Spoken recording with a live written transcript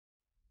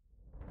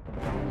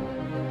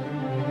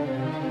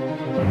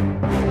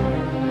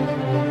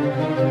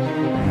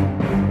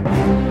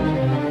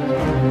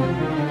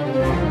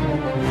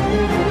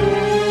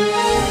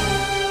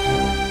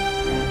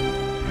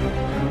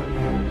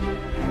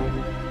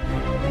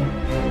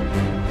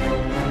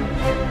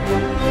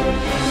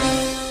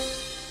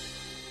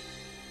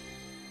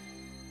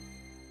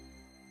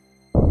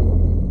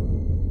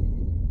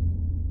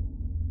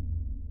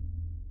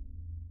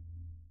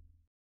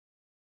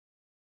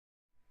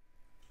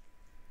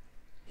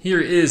Here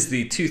is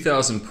the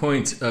 2,000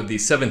 points of the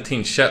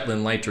 17th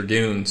Shetland Light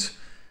Dragoons,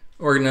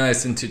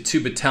 organized into 2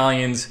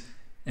 battalions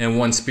and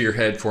 1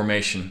 spearhead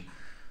formation.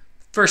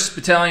 First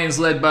battalion is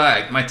led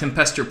by my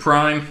Tempestor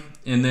Prime,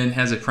 and then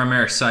has a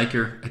Primaris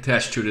Psyker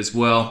attached to it as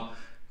well.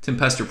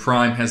 Tempestor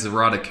Prime has the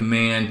Rod of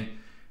Command,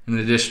 and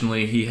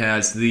additionally he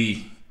has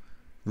the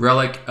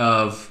Relic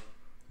of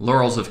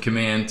Laurels of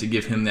Command to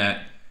give him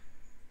that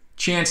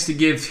chance to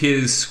give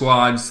his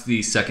squads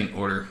the second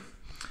order.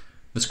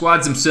 The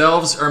squads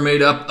themselves are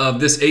made up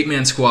of this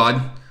 8-man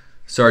squad,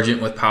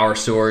 Sergeant with Power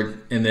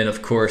Sword, and then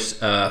of course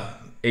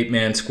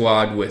 8-man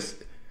squad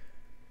with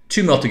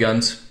 2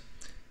 multi-guns,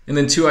 and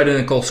then 2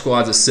 identical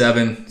squads of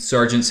 7.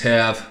 Sergeants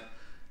have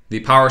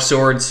the Power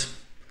Swords,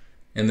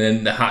 and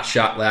then the Hot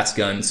Shot Last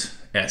Guns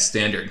as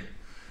standard.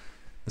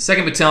 The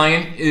second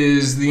battalion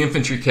is the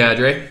Infantry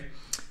Cadre.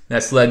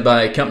 That's led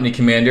by a company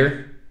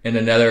commander and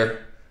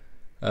another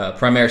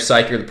Primaris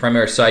Psyker. The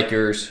Primaris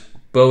Psykers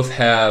both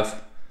have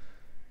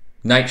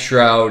Night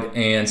Shroud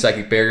and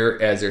Psychic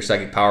Barrier as their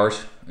psychic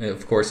powers, and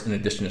of course in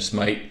addition to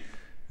Smite.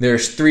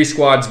 There's 3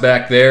 squads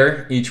back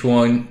there. Each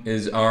one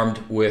is armed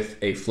with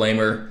a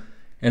Flamer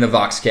and a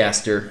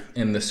Voxcaster,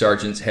 and the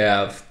sergeants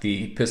have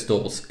the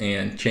pistols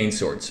and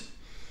chainswords.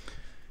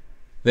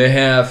 They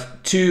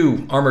have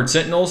 2 armored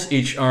sentinels,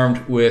 each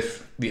armed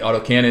with the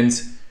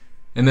autocannons,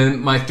 and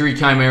then my 3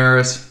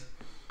 chimeras,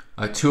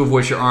 2 of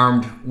which are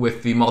armed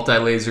with the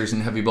multi-lasers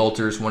and heavy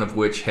bolters, one of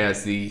which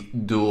has the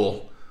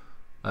dual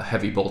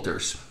heavy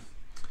bolters.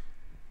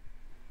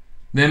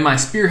 Then my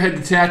spearhead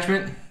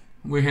detachment,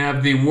 we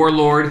have the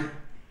Warlord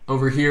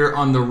over here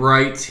on the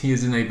right. He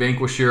is in a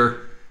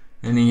Vanquisher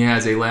and he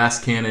has a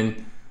last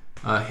cannon.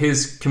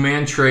 His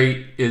command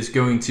trait is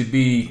going to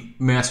be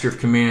Master of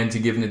Command to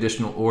give an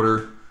additional order,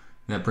 and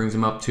that brings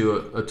him up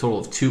to a total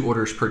of 2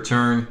 orders per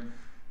turn.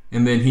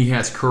 And then he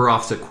has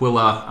Kurov's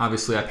Aquila.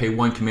 Obviously I pay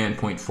 1 command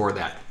point for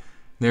that.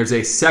 There's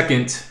a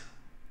second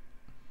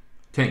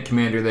tank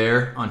commander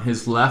there on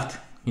his left.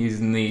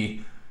 He's in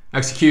the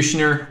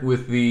Executioner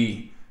with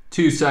the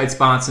 2 side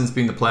sponsons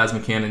being the plasma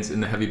cannons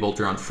and the heavy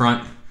bolter on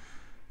front.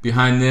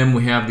 Behind them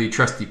we have the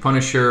trusty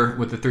Punisher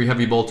with the 3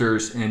 heavy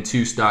bolters and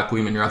 2 stock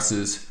Lehman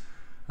Russes,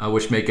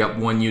 which make up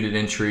 1 unit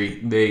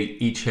entry. They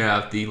each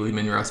have the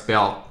Lehman Russ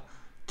belt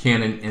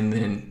cannon and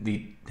then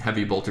the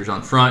heavy bolters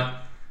on front.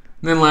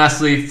 And then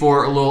lastly,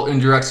 for a little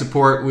indirect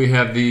support, we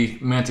have the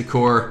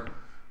Manticore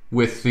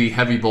with the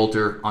heavy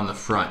bolter on the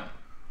front.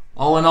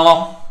 All in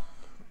all,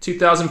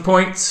 2,000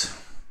 points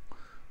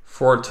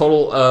for a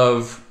total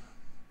of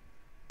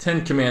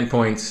 10 command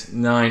points,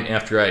 9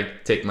 after I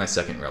take my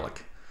second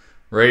relic.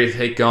 Ready to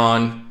take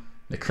on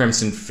the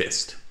Crimson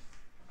Fist.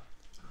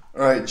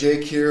 Alright,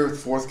 Jake here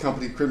with 4th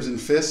Company Crimson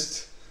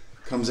Fist.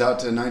 Comes out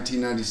to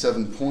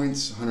 1997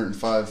 points,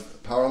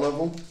 105 power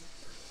level.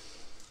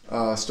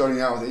 Starting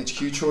out with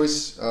HQ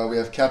choice, we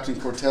have Captain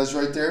Cortez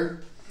right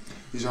there.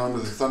 He's armed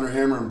with a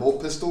Thunderhammer and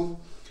Bolt Pistol,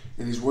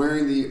 and he's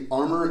wearing the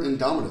Armor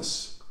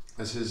Indomitus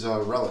as his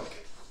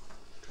relic.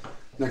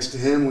 Next to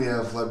him we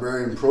have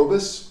Librarian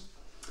Probus.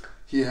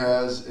 He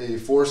has a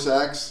Force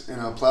Axe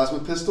and a Plasma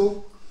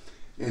Pistol,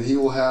 and he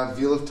will have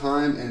Veil of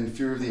Time and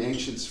Fury of the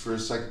Ancients for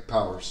his psychic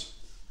powers.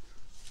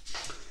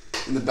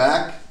 In the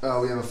back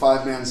we have a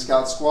 5-man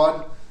Scout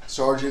Squad,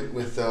 Sergeant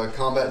with a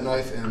Combat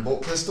Knife and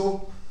Bolt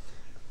Pistol,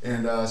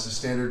 and it's a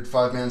standard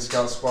 5-man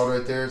Scout Squad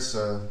right there. It's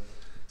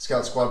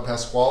Scout Squad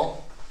Pasquale.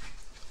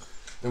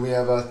 Then we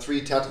have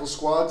 3 tactical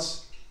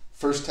squads.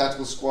 First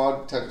Tactical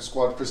Squad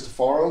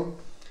Cristofaro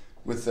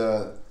with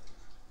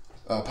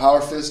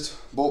Power Fist,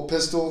 Bolt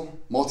Pistol,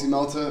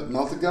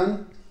 Multi-Melta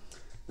Gun.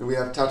 Then we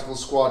have Tactical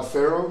Squad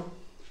Pharaoh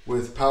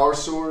with Power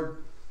Sword,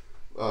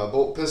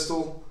 Bolt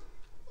Pistol,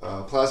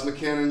 Plasma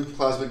Cannon,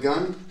 Plasma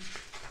Gun.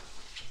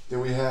 Then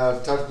we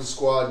have Tactical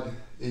Squad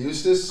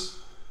Eustace,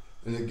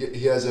 and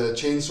he has a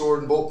Chainsword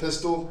and Bolt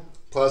Pistol,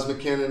 Plasma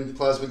Cannon,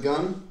 Plasma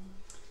Gun.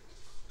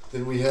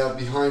 Then we have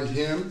behind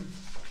him,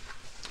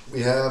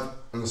 we have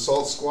an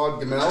Assault Squad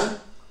Gamel,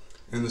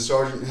 and the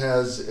Sergeant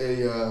has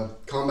a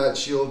Combat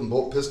Shield and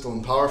Bolt Pistol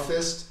and Power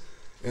Fist,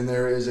 and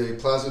there is a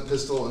Plasma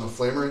Pistol and a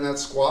Flamer in that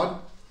squad.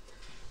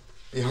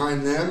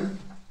 Behind them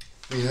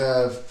we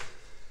have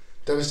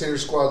Devastator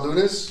Squad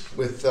Lunas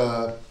with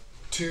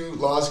 2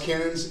 Las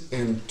Cannons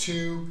and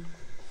 2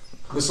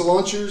 missile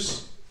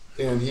launchers,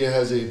 and he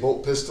has a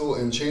Bolt Pistol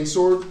and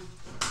Chainsword.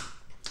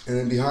 And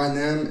then behind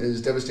them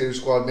is Devastator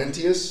Squad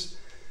Mentius,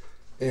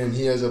 and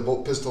he has a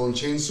Bolt Pistol and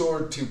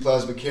Chainsword, 2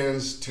 Plasma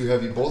Cannons, 2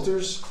 heavy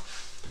bolters.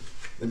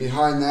 And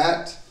behind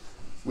that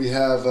we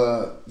have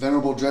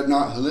Venerable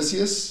Dreadnought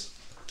Helicius.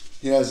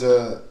 He has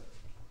a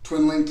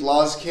twin-linked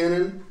Las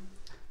Cannon,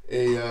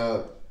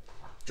 a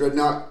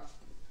Dreadnought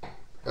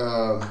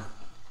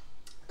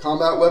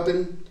combat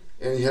weapon,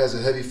 and he has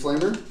a heavy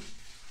flamer.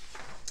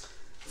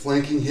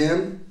 Flanking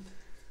him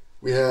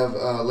we have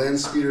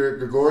Landspeeder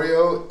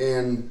Gregorio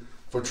and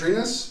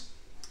Fortrinus.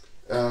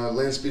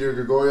 Landspeeder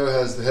Gregorio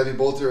has the heavy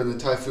bolter and the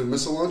Typhoon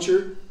missile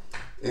launcher,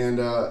 and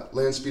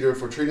Landspeeder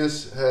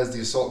Fortrinus has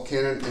the assault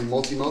cannon and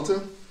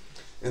multi-melta.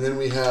 And then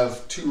we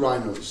have 2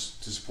 rhinos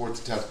to support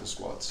the tactical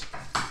squads.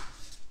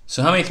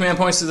 So how many command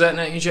points does that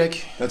net you,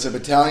 Jake? That's a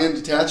battalion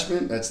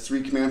detachment. That's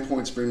 3 command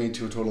points, bringing me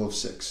to a total of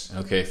 6.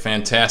 Okay,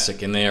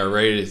 fantastic. And they are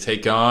ready to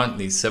take on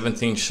the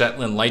 17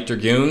 Shetland Light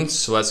Dragoons.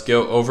 So let's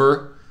go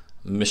over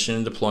mission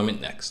and deployment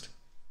next.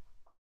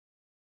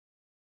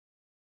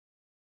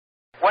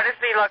 What is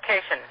the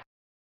location?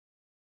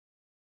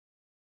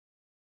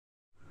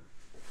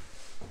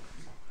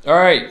 All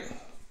right,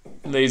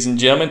 ladies and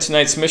gentlemen,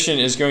 tonight's mission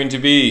is going to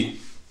be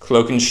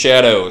Cloak and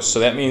Shadows. So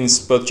that means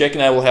both Jake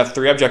and I will have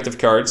 3 objective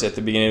cards at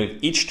the beginning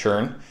of each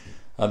turn.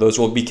 Those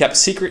will be kept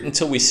secret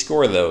until we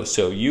score those.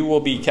 So you will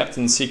be kept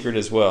in secret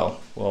as well.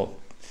 Well,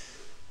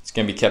 it's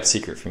going to be kept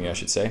secret from you, I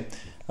should say.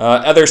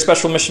 Other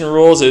special mission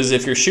rules is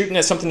if you're shooting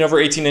at something over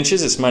 18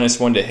 inches, it's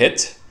 -1 to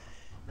hit.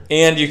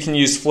 And you can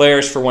use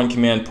flares for 1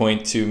 command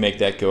point to make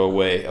that go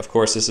away. Of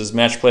course, this is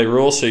match play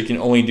rules, so you can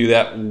only do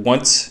that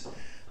once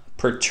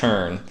per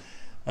turn.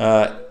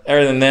 Other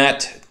than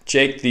that,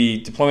 Jake, the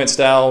deployment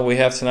style we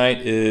have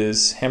tonight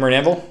is hammer and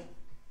anvil,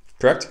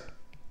 correct?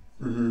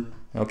 Mm-hmm.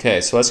 Okay,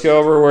 so let's go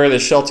over where the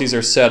shelties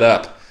are set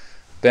up.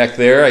 Back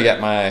there, I got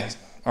my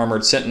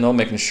armored sentinel,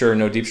 making sure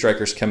no deep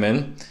strikers come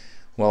in.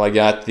 Well, I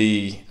got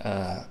the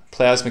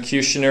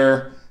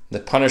plasmacutioner, the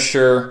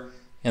Punisher,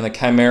 and the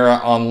Chimera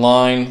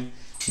online.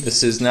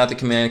 This is not the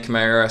command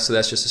Chimera, so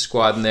that's just a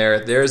squad in there.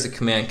 There's the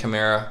command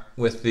Chimera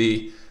with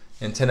the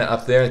antenna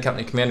up there, the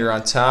company commander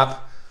on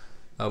top.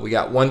 We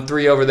got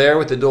 1-3 over there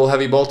with the dual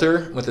heavy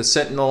bolter with the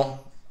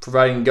sentinel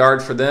providing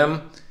guard for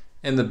them.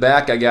 In the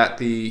back, I got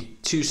the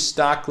 2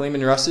 stock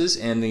Leman Russes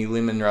and the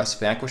Leman Russ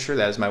Vanquisher.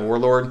 That is my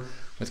warlord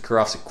with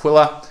Karof's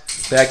Aquila.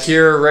 Back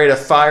here, ready to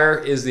fire,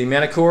 is the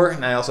Manicore,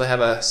 and I also have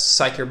a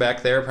Psyker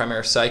back there,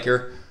 primary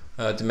Psyker,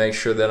 to make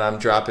sure that I'm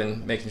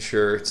dropping, making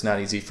sure it's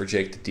not easy for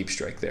Jake to deep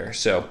strike there.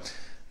 So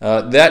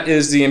that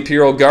is the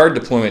Imperial Guard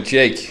deployment.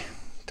 Jake,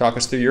 talk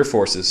us through your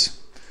forces.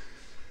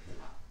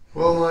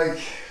 Well, Mike,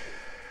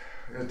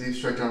 I got deep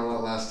strike on a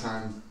lot last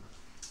time.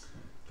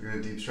 We're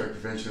going to deep strike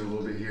prevention a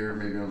little bit here.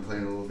 Maybe I'm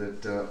playing a little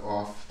bit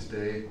off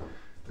today,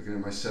 looking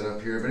at my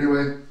setup here. But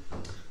anyway,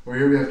 over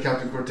here we have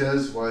Captain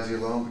Cortez. Why is he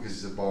alone? Because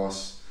he's a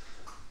boss.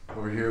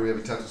 Over here we have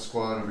a tactical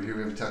squad. Over here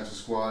we have a tactical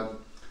squad.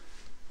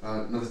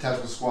 Another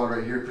tactical squad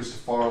right here,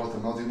 Christopher with the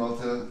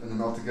Melta and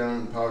the Melta gun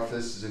and the Power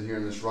Fist is in here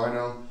in this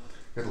Rhino.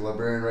 Got the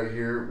Librarian right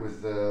here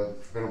with the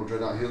Venerable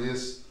Dreadnought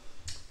Helios.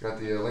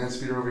 Got the Land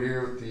Speeder over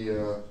here with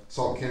the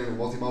Assault Cannon and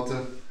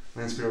Multi-Melta.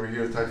 Land Speeder over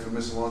here with Typhoon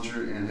Missile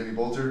Launcher and Heavy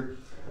Bolter.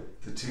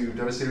 The 2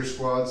 Devastator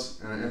squads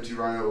and an empty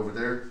Rhino over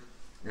there.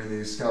 And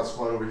the Scout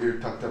squad over here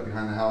tucked up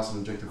behind the house on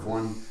Objective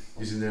 1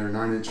 using their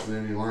 9-inch from the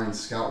enemy line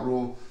scout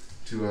rule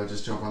to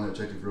just jump on the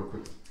objective real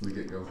quick from the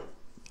get-go.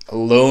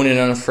 Alone and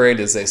unafraid,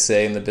 as they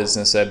say in the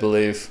business, I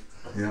believe.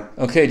 Yeah.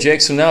 Okay,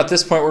 Jake, so now at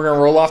this point we're going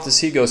to roll off to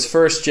see who goes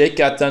first. Jake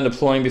got done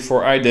deploying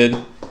before I did.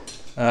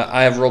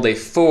 I have rolled a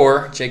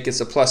 4. Jake gets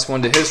a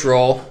 +1 to his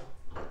roll.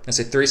 That's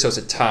a 3, so it's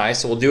a tie.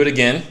 So we'll do it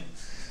again.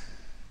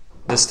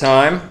 This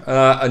time,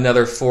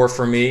 another 4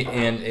 for me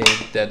and a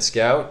dead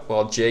scout,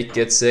 while Jake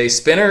gets a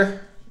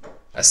spinner,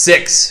 a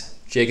 6.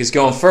 Jake is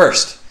going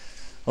first.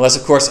 Unless,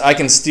 of course, I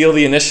can steal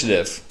the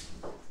initiative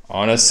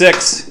on a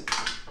 6.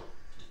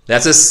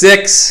 That's a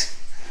 6.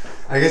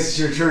 I guess it's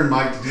your turn,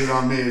 Mike, to do it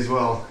on me as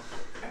well.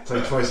 It's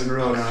like twice in a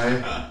row now,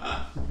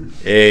 eh?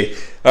 Hey.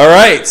 All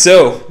right,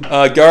 so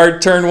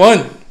guard turn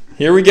 1.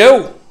 Here we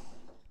go.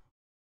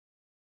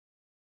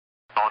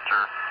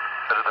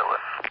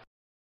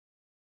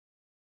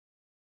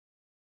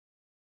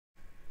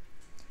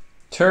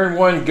 Turn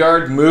 1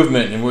 guard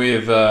movement, and we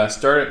have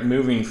started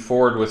moving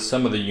forward with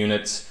some of the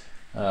units.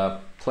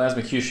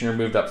 Plasmacutioner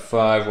moved up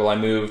 5, while I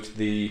moved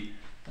the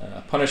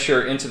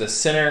Punisher into the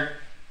center,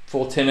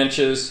 full 10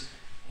 inches.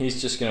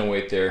 He's just going to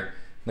wait there.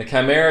 The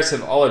Chimeras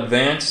have all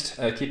advanced,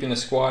 keeping the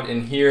squad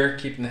in here,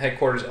 keeping the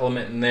headquarters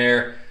element in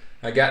there.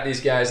 I got these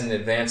guys and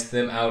advanced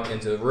them out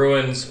into the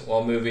ruins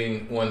while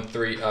moving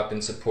 1-3 up in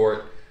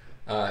support.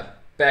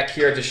 Back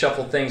here to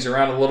shuffle things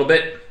around a little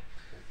bit.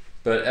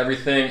 But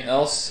everything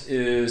else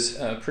is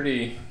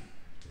pretty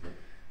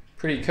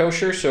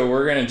kosher, so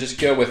we're going to just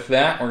go with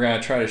that. We're going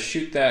to try to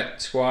shoot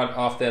that squad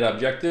off that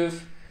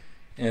objective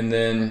and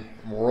then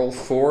roll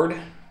forward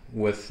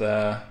with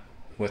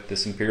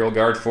this Imperial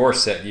Guard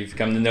force that you've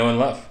come to know and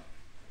love.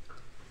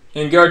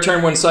 In Guard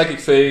Turn 1 Psychic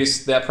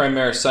phase, that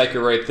Primary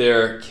Psyker right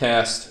there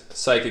cast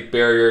Psychic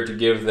Barrier to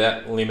give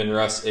that Leman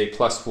Russ a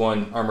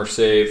 +1 armor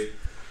save,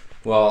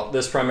 while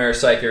this Primary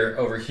Psyker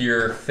over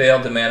here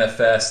failed to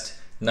manifest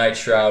Night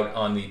Shroud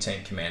on the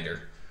Tank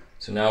Commander.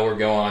 So now we're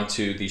going on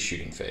to the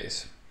shooting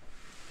phase.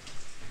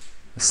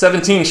 The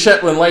 17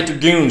 Shetland Light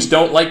Dragoons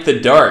don't like the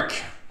dark.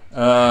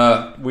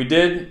 We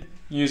did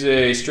use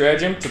a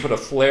stratagem to put a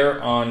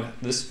flare on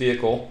this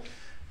vehicle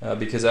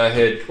because I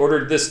had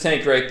ordered this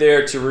tank right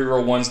there to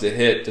reroll 1s to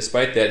hit.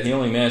 Despite that, he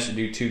only managed to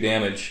do 2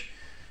 damage.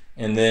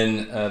 And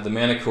then the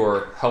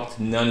Manicore helped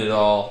none at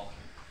all,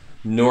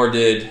 nor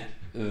did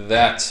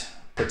that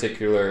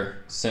particular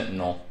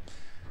Sentinel.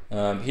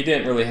 He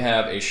didn't really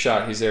have a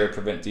shot. He's there to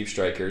prevent deep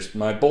strikers.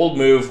 My bold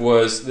move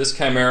was this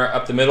Chimera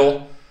up the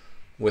middle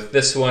with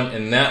this one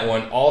and that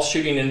one, all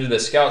shooting into the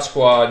scout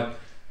squad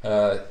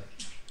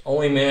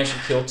only managed to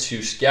kill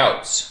 2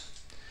 scouts.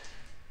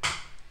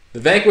 The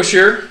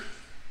Vanquisher,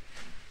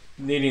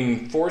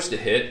 needing force to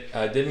hit,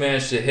 did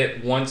manage to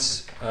hit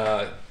once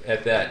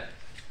at that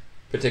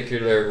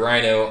particular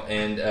rhino,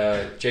 and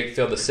Jake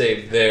failed to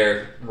save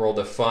there. Rolled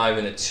a 5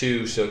 and a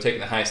 2, so taking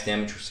the highest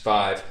damage was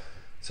 5.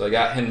 So I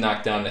got him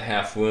knocked down to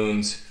half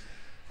wounds.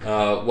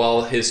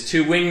 While his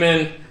 2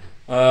 wingmen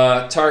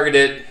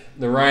targeted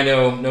the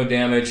rhino, no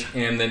damage,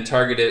 and then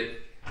targeted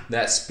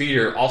that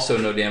speeder, also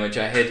no damage.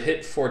 I had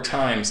hit 4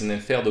 times and then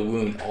failed to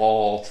wound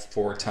all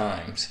 4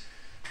 times.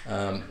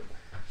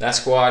 That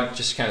squad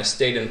just kind of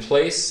stayed in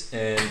place,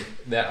 and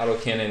that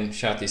autocannon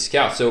shot these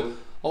scouts. So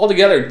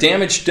altogether,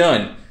 damage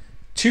done.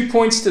 2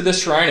 points to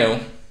this rhino,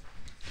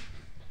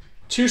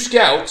 2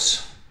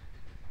 scouts,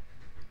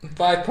 and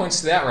 5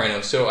 points to that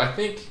rhino. So I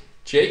think,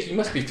 Jake, you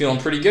must be feeling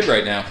pretty good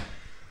right now.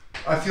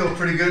 I feel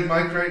pretty good,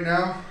 Mike, right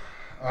now.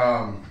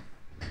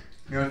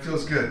 You know, it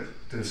feels good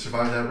to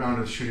survive that round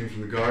of shooting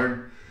from the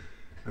guard.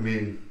 I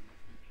mean,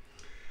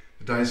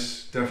 the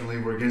dice definitely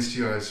were against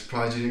you. I was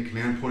surprised you didn't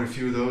command point a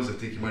few of those. I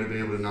think you might have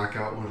been able to knock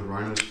out one of the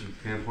rhinos through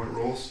command point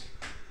rolls.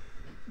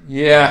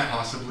 Yeah.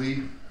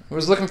 Possibly. I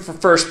was looking for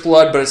first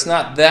blood, but it's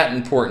not that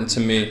important to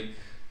me.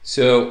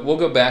 So we'll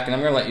go back, and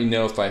I'm going to let you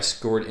know if I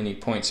scored any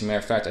points. As a matter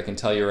of fact, I can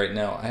tell you right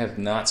now, I have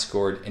not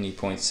scored any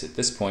points at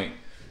this point.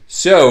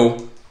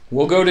 So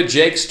we'll go to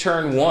Jake's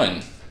turn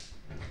 1.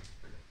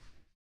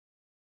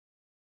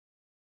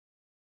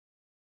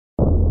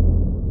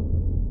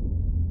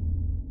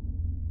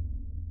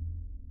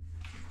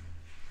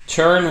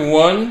 Turn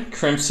 1,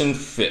 Crimson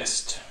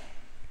Fist.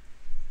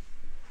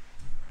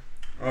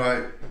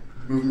 Alright,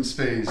 movement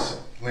phase.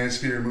 Land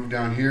Speeder moved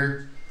down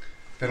here.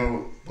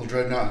 Venerable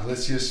Dreadnought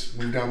Hilicius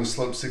moved down the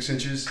slope 6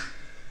 inches.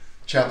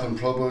 Chaplain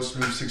Provost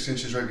moved 6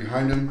 inches right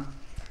behind him.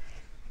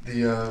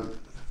 The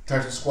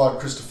Tactical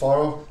Squad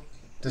Cristofaro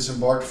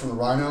disembarked from the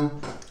Rhino.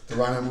 The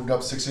Rhino moved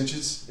up 6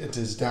 inches. It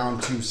is down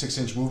to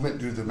 6-inch movement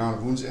due to the amount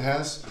of wounds it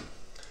has.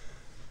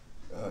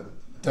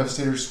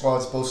 Devastator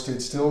squads both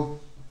stayed still.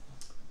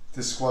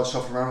 This squad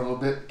shuffled around a little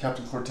bit.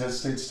 Captain Cortez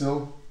stayed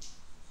still.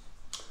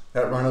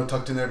 That Rhino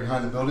tucked in there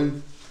behind the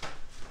building.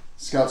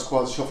 Scout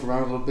squad shuffled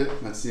around a little bit,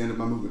 and that's the end of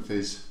my movement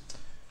phase.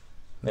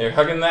 They're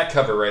hugging that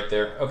cover right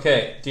there.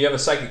 Okay, do you have a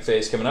psychic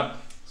phase coming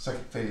up?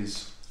 Psychic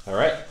phase. All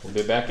right, we'll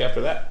be back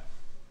after that.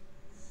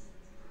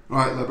 All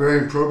right,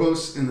 Librarian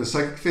Provost in the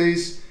psychic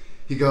phase.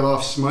 He got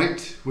off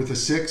Smite with a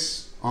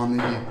 6 on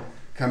the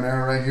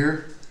Chimera right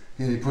here.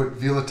 And he put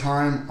Vila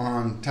Time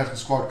on Tactical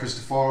Squad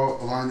Cristofaro,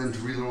 allowing them to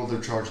reroll their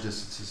charge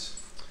distances.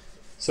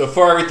 So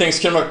far, everything's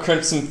coming up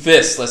Crimson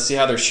Fist. Let's see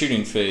how their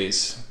shooting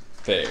phase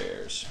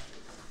fares.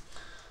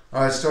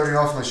 All right, starting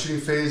off my shooting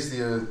phase,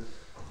 the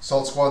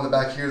assault squad in the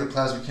back here, the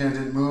plasma cannon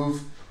didn't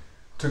move.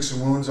 Took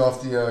some wounds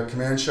off the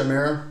command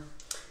Chimera,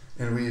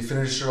 and we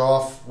finished it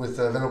off with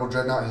Venerable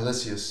Dreadnought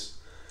Hilicius.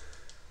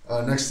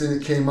 Next thing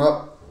that came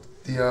up,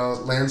 the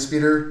land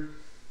speeder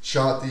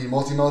shot the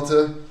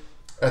multi-melta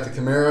at the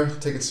Chimera,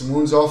 taking some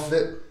wounds off of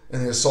it,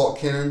 and the assault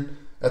cannon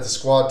at the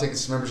squad, taking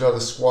some members out of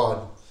the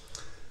squad.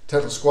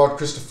 Tactical Squad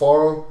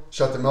Cristofaro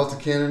shot the melta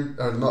cannon,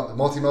 the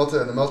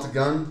multi-melta and the melta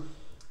gun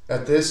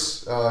at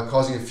this,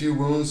 causing a few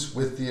wounds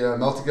with the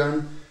melta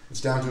gun.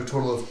 It's down to a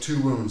total of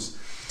 2 wounds.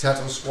 The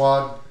Tactical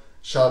Squad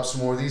shot up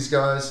some more of these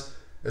guys,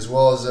 as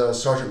well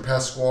as Sergeant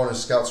Pasquale and a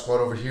scout squad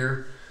over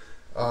here.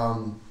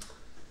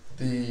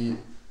 The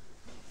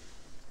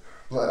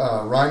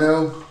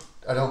Rhino,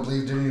 I don't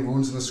believe did any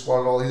wounds in the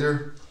squad at all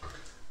either.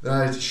 Then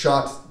I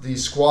shot the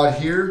squad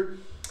here.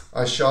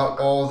 I shot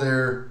all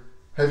their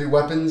heavy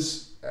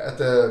weapons at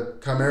the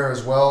Chimera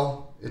as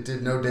well. It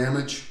did no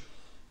damage.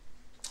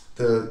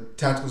 The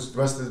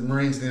rest of the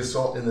Marines in the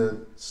assault in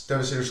the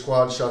Devastator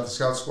squad shot the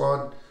scout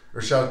squad,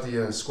 or shot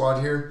the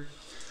squad here.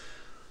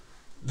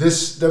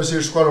 This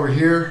Devastator squad over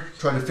here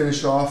tried to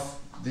finish off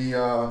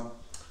the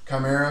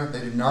Chimera. They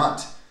did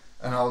not.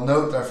 And I'll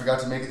note that I forgot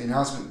to make the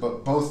announcement,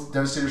 but both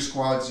Devastator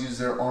squads use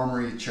their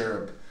Armory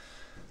Cherub.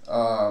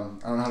 I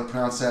don't know how to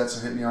pronounce that,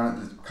 so hit me on it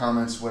in the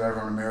comments, whatever.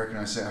 I'm American,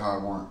 I say it how I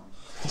want.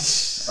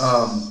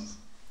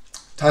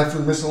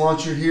 Typhoon missile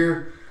launcher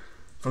here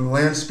from the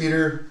land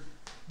speeder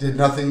did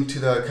nothing to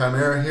the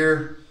Chimera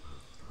here,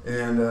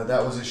 and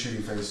that was his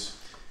shooting phase.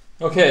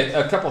 Okay,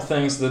 a couple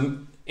things. The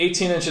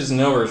 18 inches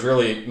and over is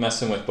really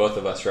messing with both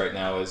of us right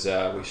now, as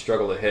we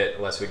struggle to hit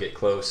unless we get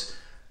close.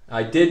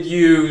 I did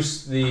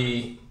use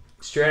the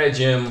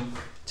stratagem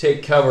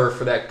take cover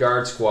for that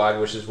guard squad,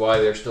 which is why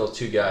there's still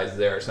 2 guys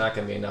there. It's not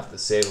going to be enough to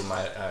save them,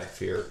 I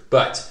fear.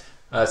 But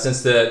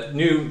since the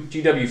new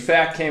GW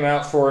FAC came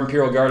out for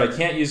Imperial Guard, I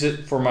can't use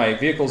it for my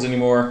vehicles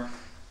anymore.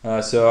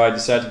 So I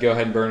decided to go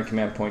ahead and burn a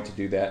command point to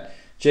do that.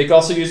 Jake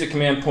also used a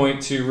command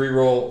point to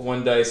reroll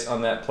 1 dice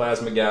on that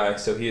plasma guy,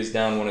 so he is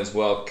down 1 as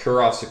well.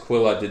 Kurov's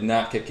Aquila did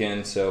not kick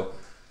in, so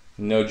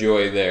no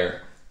joy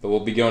there. But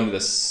we'll be going to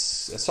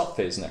this assault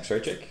phase next,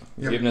 right, Jake?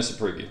 You're giving us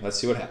a preview. Let's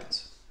see what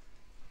happens.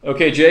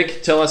 Okay,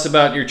 Jake, tell us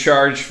about your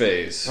charge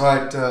phase. All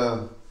right,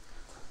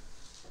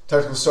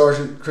 Tactical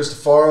Sergeant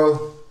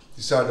Cristofaro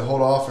decided to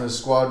hold off on his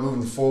squad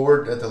moving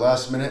forward at the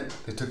last minute.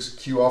 They took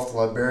Q off the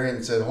Librarian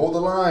and said, hold the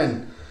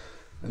line.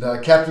 And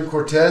Captain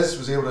Cortez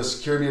was able to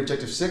secure me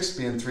objective 6,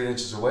 being 3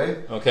 inches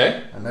away.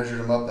 Okay. I measured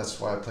him up, that's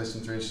why I placed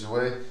him 3 inches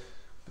away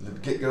from the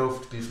get-go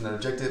to be from that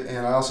objective.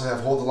 And I also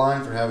have hold the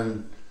line for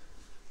having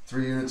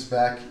 3 units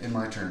back in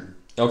my turn.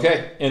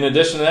 Okay. In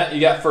addition to that, you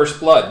got First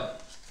Blood.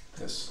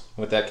 Yes.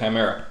 With that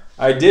Chimera.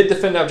 I did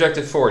defend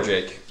objective 4,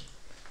 Jake.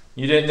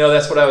 You didn't know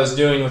that's what I was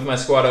doing with my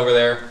squad over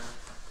there.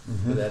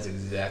 But that's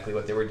exactly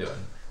what they were doing.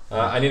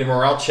 I need a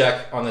morale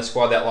check on the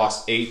squad that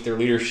lost 8. Their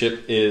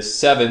leadership is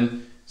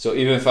 7. So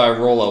even if I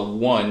roll a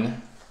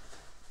 1,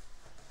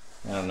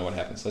 I don't know what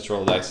happens. Let's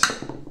roll the dice.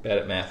 Bad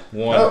at math.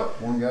 1. Oh,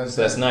 one guy's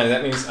so that's 9.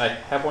 That means I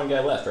have one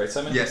guy left, right,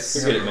 Simon? Yes.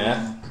 You're good at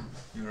math.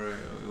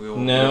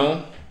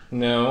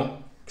 No.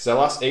 Because I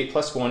lost 8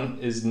 plus 1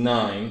 is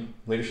 9.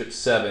 Leadership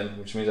 7,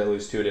 which means I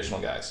lose 2 additional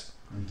guys.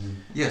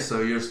 Yeah,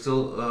 so you're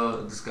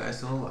still, this guy's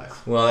still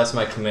alive. Well, that's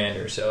my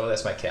commander, so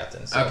that's my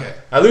captain. So. Okay.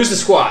 I lose the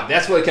squad.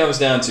 That's what it comes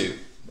down to.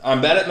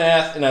 I'm bad at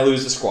math, and I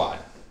lose the squad.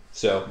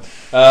 So,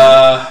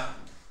 well,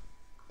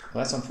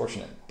 that's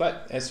unfortunate,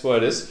 but that's what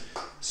it is.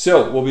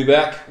 So, we'll be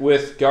back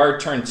with Guard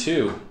turn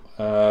 2.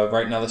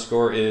 Right now the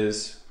score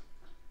is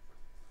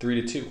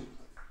 3-2.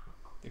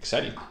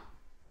 Exciting.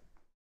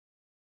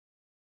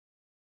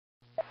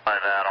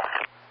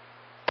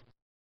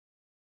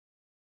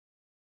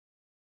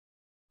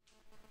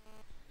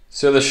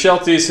 So the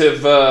Shelties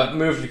have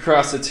moved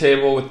across the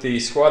table with the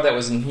squad that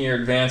was in here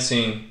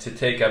advancing to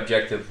take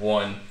objective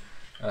 1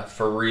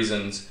 for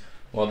reasons,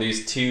 while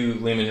these 2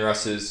 Lehman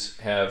Russes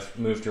have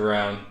moved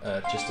around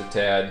just a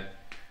tad.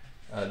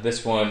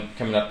 This one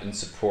coming up in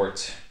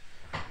support.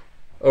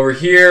 Over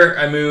here,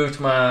 I moved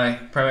my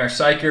Primary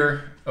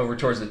Psyker over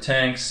towards the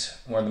tanks,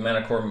 where the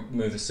Mana Corps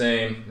moved the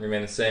same,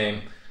 remain the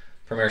same.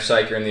 Primary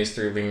Psyker and these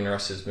 3 Lehman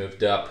Russes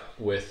moved up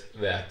with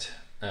that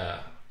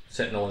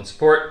Sentinel in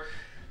support.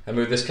 I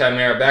moved this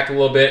Chimera back a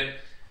little bit.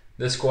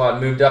 This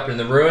squad moved up in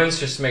the ruins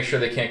just to make sure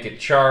they can't get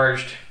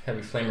charged.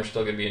 Heavy Flamer's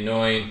still going to be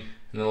annoying.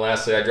 And then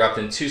lastly, I dropped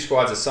in 2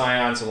 squads of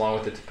Scions along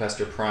with the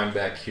Tempestor Prime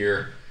back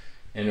here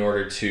in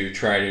order to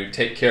try to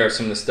take care of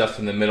some of the stuff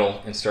in the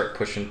middle and start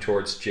pushing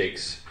towards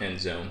Jake's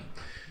end zone.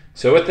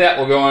 So with that,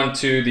 we'll go on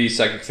to the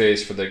Psychic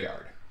phase for the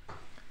Guard.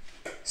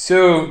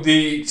 So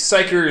the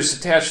Psychers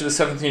attached to the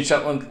 17th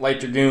Shetland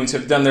Light Dragoons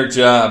have done their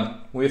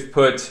job. We've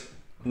put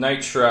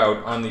Night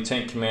Shroud on the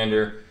Tank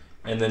Commander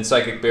and then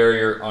Psychic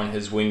Barrier on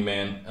his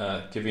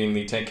wingman, giving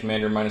the Tank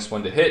Commander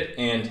 -1 to hit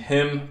and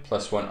him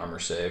 +1 armor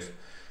save.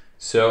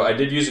 So I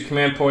did use a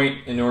command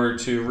point in order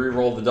to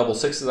re-roll the double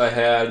 6s I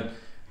had,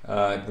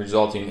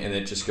 resulting in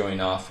it just going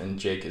off, and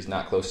Jake is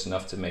not close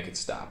enough to make it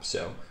stop.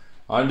 So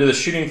on to the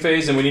shooting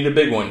phase, and we need a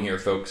big one here,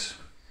 folks.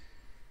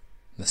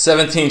 The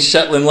 17th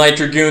Shetland Light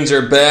Dragoons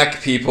are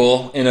back,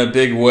 people, in a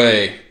big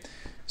way.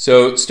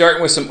 So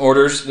starting with some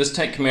orders, this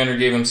Tank Commander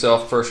gave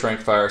himself 1st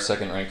rank fire,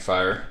 2nd rank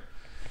fire.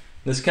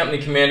 This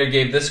company commander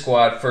gave this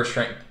squad 1st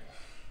rank...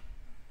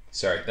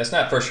 Sorry, that's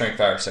not 1st rank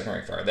fire, 2nd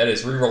rank fire. That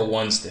is reroll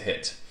 1s to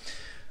hit.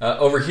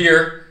 Over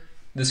here,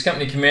 this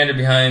company commander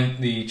behind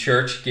the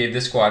church gave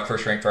this squad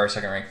 1st rank fire,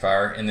 2nd rank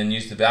fire, and then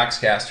used the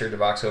Voxcaster to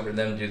vox over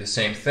them to do the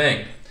same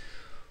thing.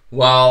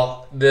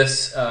 While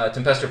this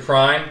Tempestor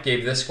Prime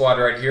gave this squad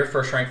right here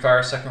 1st rank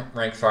fire, 2nd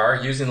rank fire,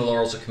 using the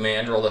Laurels of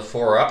Command, rolled a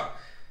 4 up,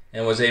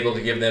 and was able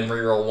to give them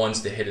reroll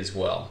 1s to hit as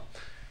well.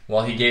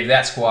 While he gave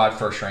that squad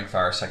 1st rank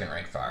fire, 2nd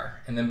rank fire.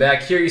 And then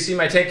back here you see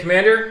my Tank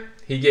Commander.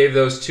 He gave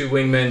those 2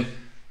 wingmen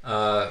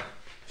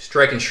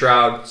Strike and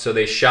Shroud, so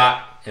they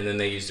shot and then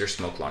they used their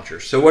smoke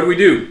launchers. So what do we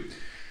do?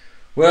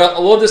 Well, a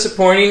little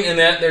disappointing in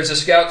that there's a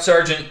Scout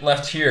Sergeant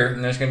left here,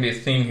 and there's going to be a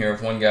theme here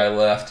of 1 guy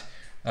left.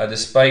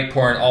 Despite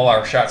pouring all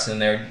our shots in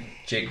there,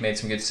 Jake made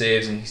some good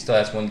saves and he still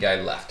has 1 guy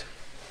left.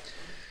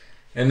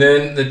 And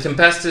then the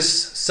Tempestus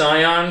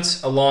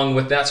Scions, along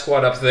with that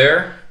squad up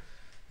there,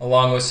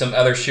 along with some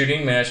other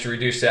shooting, managed to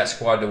reduce that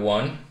squad to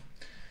 1.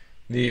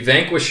 The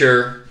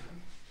Vanquisher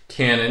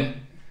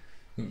cannon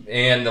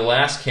and the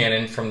last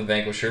cannon from the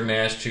Vanquisher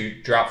managed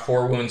to drop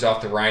 4 wounds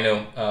off the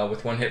Rhino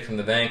with 1 hit from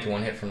the Vank and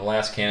 1 hit from the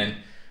last cannon,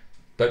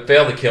 but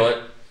failed to kill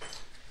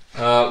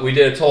it. We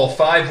did a total of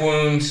 5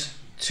 wounds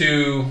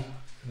to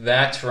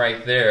that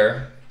right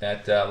there,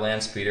 that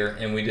land speeder,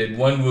 and we did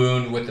 1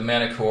 wound with the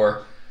Mana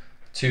Corps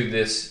to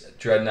this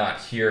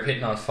Dreadnought here.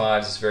 Hitting on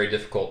 5s is very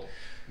difficult.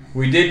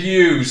 We did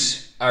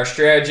use our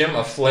stratagem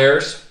of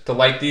flares to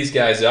light these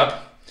guys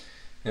up,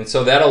 and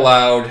so that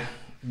allowed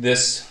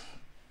this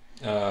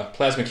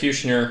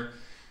Plasmacutioner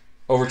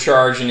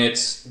overcharging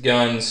its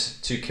guns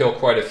to kill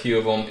quite a few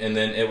of them, and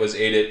then it was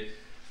aided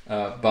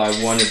by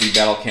 1 of the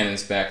battle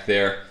cannons back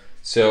there.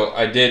 So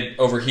I did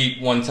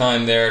overheat 1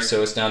 time there,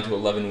 so it's down to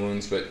 11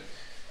 wounds, but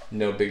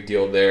no big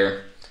deal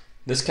there.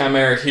 This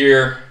Chimera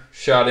here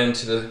shot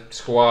into the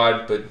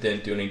squad but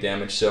didn't do any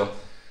damage. So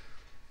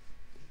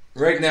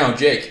right now,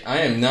 Jake, I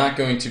am not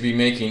going to be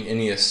making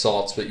any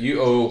assaults, but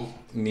you owe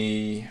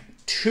me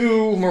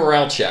 2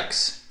 morale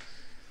checks.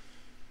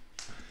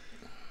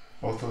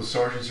 Both those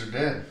sergeants are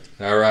dead.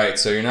 Alright,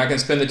 so you're not going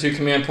to spend the 2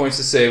 command points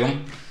to save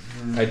them.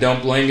 I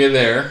don't blame you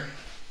there.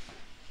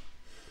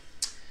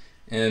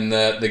 And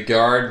the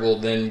guard will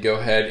then go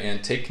ahead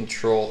and take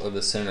control of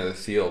the center of the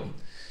field.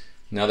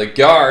 Now the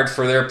guard,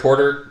 for their part,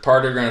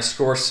 are going to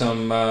score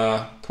some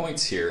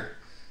points here.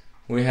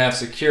 We have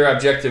secure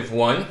objective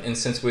 1, and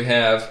since we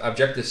have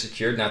objective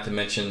secured, not to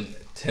mention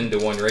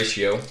 10-to-1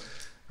 ratio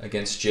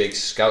against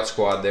Jake's scout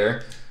squad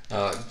there,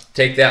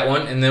 take that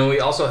one. And then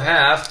we also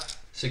have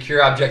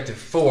secure objective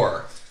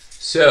 4.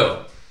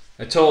 So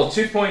a total of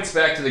 2 points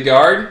back to the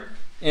guard,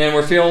 and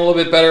we're feeling a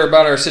little bit better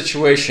about our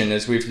situation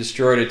as we've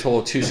destroyed a total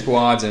of 2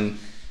 squads and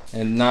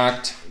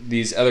knocked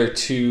these other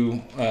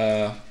 2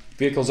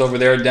 vehicles over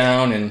there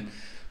down, and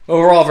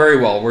overall very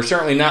well. We're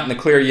certainly not in the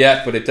clear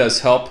yet, but it does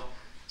help.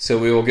 So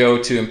we will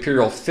go to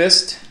Imperial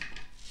Fist,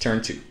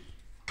 turn 2.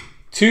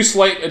 2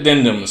 slight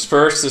addendums.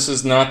 First, this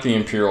is not the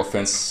Imperial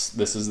Fist,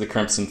 this is the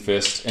Crimson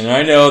Fist. And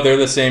I know they're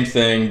the same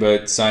thing,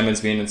 but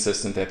Simon's being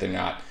insistent that they're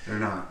not. They're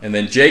not. And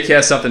then Jake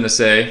has something to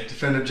say.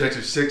 Defend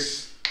objective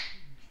 6,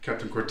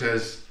 Captain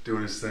Cortez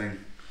doing his thing.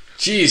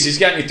 Jeez, he's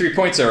got me 3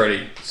 points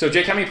already. So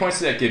Jake, how many points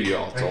did that give you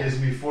all told? That gives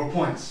me 4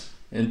 points.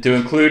 And to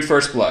include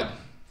First Blood.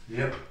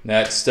 Yep.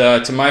 That's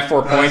to my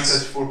 4 points.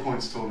 That's 4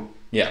 points total.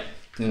 Yeah.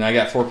 And I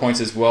got 4 points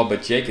as well,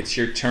 but Jake, it's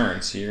your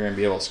turn, so you're going to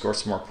be able to score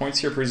some more points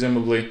here,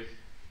 presumably.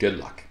 Good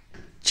luck.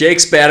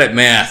 Jake's bad at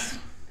math.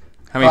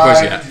 How many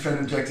points you got? Defend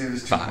objective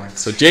is 2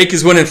 points. So Jake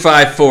is winning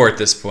 5-4 at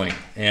this point,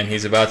 and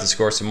he's about to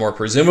score some more,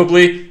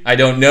 presumably. I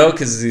don't know,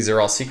 because these are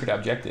all secret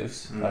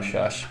objectives. Hush,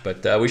 hush.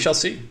 But we shall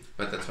see.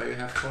 But that's why you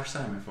have 4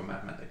 Simon for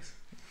mathematics.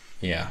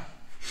 Yeah.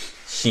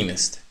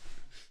 Chemist.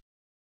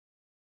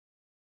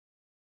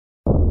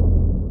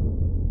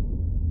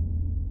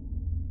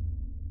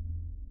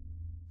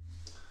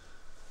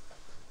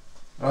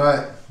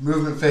 Alright,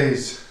 movement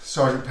phase.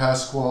 Sergeant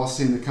Pasquale,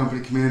 seeing the company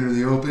commander in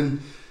the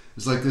open.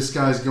 It's like, this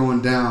guy's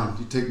going down.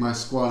 You take my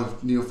squad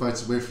of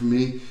neophytes away from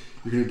me,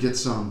 you're going to get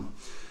some.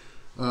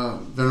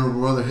 Venerable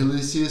Brother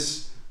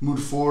Hilicius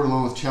moved forward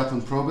along with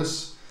Chaplain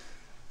Probus.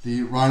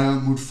 The Rhino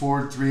moved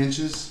forward 3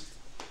 inches.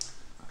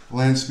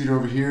 Land speeder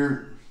over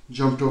here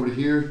jumped over to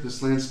here,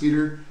 this land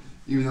speeder.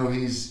 Even though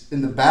he's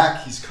in the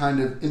back, he's kind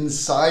of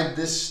inside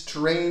this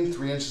terrain,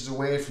 3 inches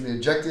away from the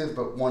objective,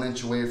 but 1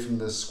 inch away from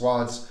the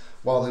squads.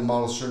 While the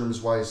model sternum is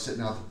why he's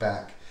sitting out the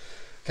back.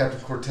 Captain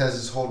Cortez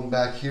is holding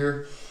back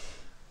here.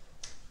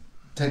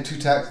 Take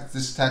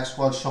this attack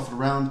squad shuffled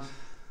around.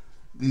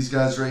 These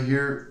guys right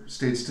here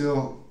stayed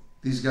still.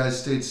 These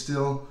guys stayed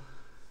still.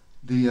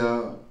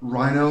 The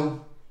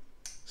Rhino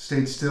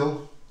stayed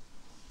still.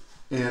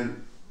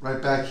 And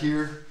right back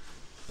here,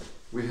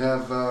 we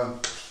have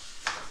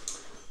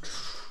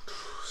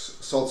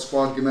Assault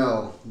Squad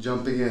Gamel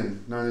jumping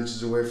in 9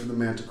 inches away from the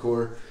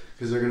Manticore,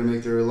 because they're going to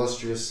make their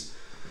illustrious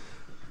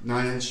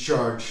 9-inch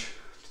charge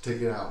to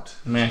take it out.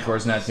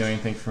 Manticore's not doing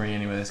anything for me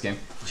anyway this game.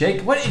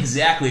 Jake, what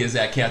exactly is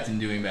that captain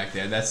doing back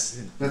there?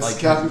 That's like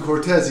Captain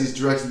Cortez. He's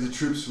directing the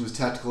troops from his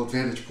tactical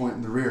advantage point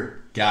in the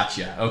rear.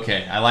 Gotcha.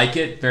 Okay, I like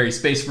it. Very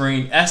Space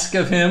Marine-esque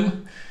of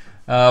him.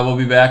 We'll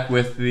be back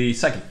with the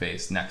Psychic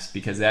Phase next,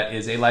 because that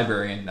is a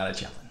librarian, not a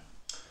chaplain.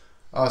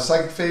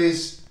 Psychic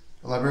Phase,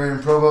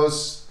 Librarian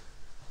Provost,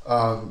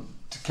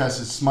 to cast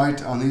his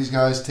smite on these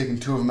guys, taking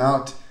 2 of them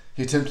out.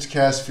 He attempted to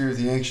cast Fear of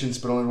the Ancients,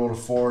 but only rolled a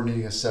 4,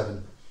 needing a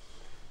 7.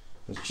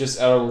 It's just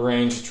out of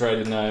range to try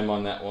to deny him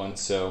on that one,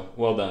 so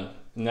well done.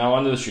 Now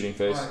on to the shooting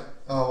phase. Right.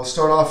 We'll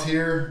start off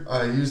here.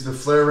 I used the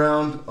flare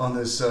round on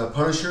this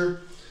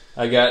Punisher.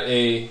 I got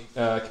a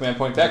command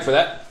point back for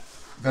that.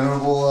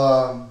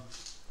 Venerable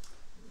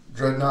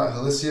Dreadnought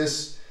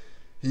Hilicius.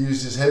 He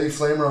used his heavy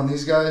flamer on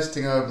these guys,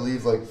 taking out, I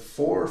believe, like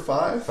 4 or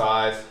 5?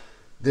 5.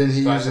 Then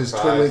he used his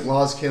twin link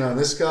Loz cannon on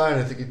this guy,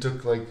 and I think he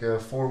took like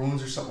 4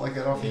 wounds or something like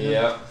that off of him.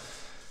 Yeah.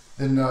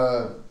 Then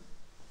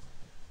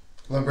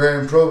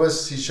Librarian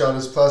Probus, he shot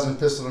his plasma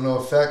pistol to no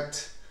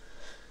effect.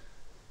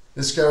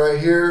 This guy right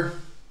here,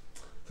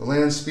 the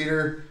land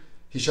speeder,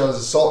 he shot his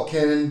assault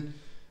cannon,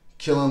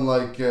 killing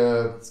like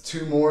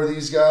 2 more of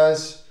these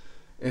guys.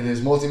 And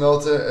his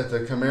multi-melta at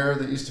the Chimera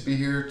that used to be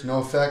here to no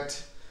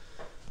effect.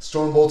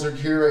 Stormbolter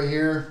here, right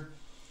here.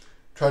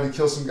 Tried to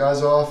kill some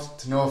guys off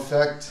to no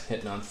effect.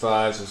 Hitting on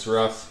 5s was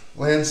rough.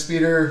 Land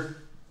speeder,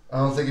 I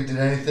don't think it did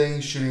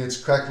anything. Shooting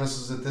its crack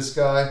missiles at this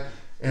guy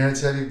and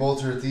its heavy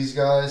bolter at these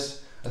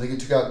guys. I think it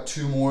took out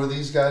 2 more of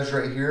these guys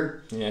right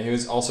here. Yeah, he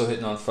was also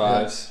hitting on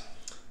 5s. Yeah.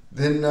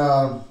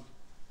 Then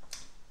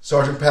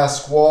Sergeant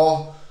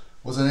Pasquale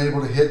was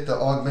unable to hit the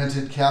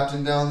augmented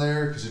captain down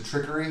there because of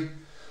trickery.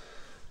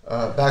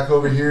 Back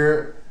over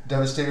here,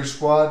 Devastator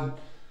Squad.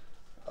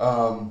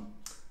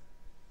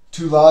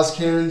 2 Las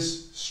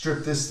cannons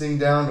stripped this thing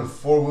down to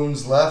 4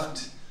 wounds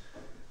left.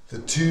 The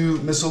 2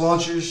 missile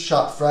launchers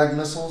shot frag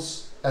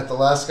missiles at the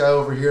last guy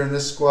over here in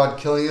this squad,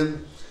 killing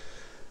him.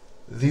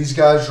 These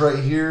guys right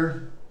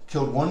here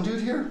killed 1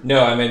 dude here.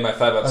 No, I made my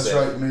 5-up That's save.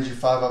 right, you made your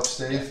 5-up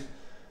save.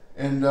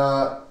 And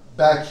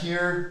back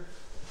here,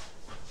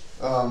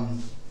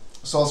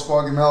 Assault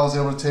Squad Gamel was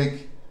able to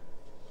take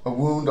a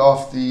wound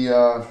off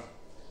the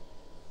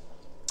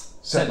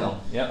Sentinel.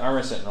 Yeah,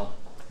 Armor Sentinel.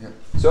 Yep.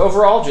 So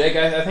overall, Jake,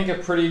 I think a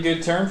pretty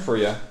good turn for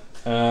you.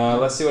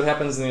 Let's see what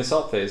happens in the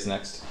assault phase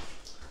next.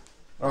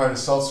 Alright,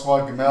 Assault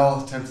Squad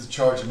Gamel attempted to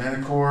charge a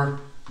Manicore,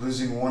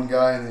 losing one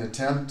guy in the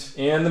attempt.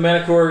 And the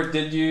Manicore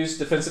did use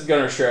defensive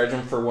gunner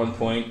stratagem for 1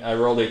 point. I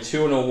rolled a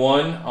 2 and a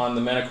 1 on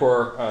the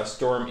Manicore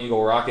Storm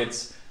Eagle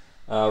rockets.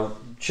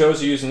 Chose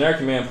to use an air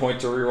command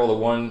point to reroll the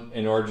 1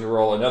 in order to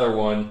roll another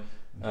 1.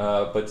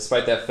 But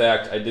despite that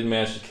fact, I did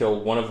manage to kill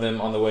one of them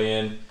on the way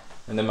in.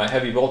 And then my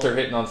heavy bolter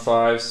hitting on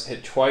 5s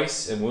hit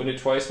twice and wounded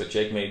twice, but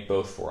Jake made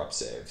both 4-up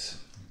saves.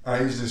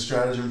 I used a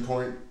stratagem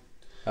point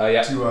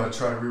Yeah. to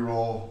try to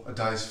reroll a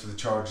dice for the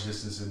charge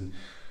distance and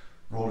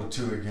rolled a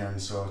 2 again,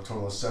 so a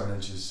total of 7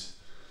 inches.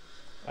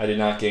 I did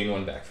not gain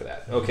 1 back for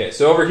that. Okay,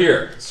 so over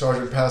here.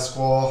 Sergeant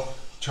Pasquale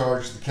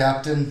charged the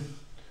captain,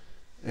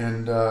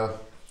 and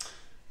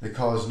they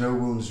caused no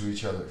wounds to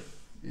each other,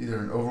 either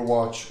in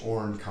Overwatch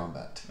or in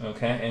combat.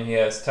 Okay, and he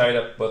has tied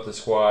up both the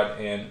squad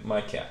and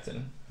my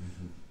captain.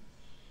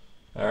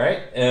 All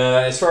right.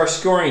 As far as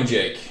scoring,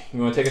 Jake,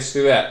 you want to take us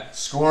through that?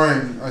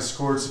 Scoring, I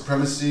scored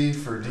Supremacy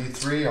for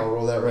D3. I'll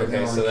roll that right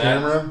now on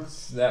camera.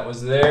 That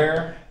was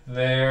there.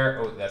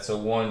 Oh, that's a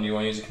 1. Do you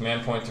want to use a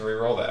command point to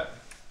re-roll that?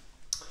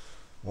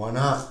 Why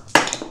not?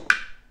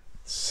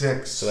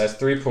 6. So that's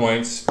 3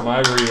 points.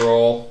 My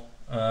re-roll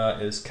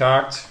is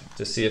cocked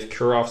to see if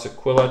Kurov's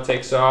Aquila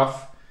takes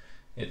off.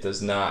 It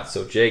does not.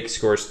 So Jake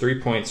scores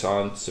 3 points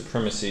on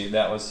Supremacy.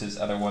 That was his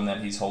other one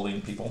that he's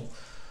holding people.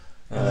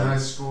 And then I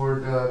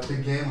scored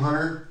Big Game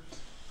Hunter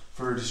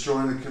for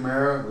destroying the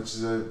Chimera, which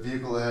is a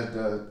vehicle that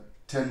had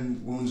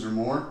 10 wounds or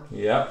more.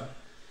 Yep.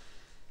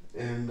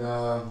 And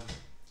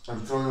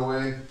I'm throwing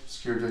away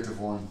Secure Objective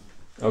 1.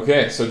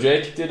 Okay, so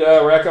Jake did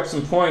rack up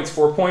some points.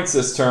 4 points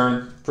this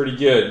turn. Pretty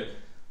good.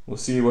 We'll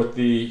see what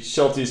the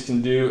Shelties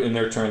can do in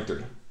their turn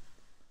 3.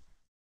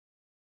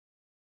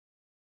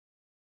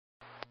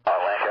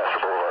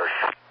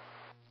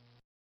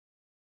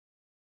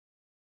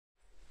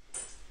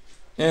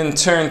 In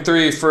turn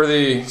 3 for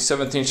the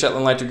 17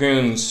 Shetland Light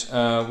Dragoons,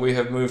 we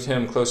have moved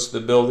him close to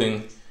the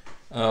building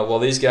while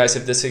these guys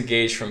have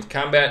disengaged from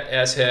combat,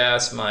 as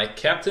has my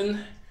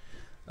captain.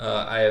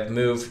 I have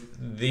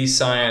moved these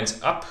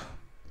Scions up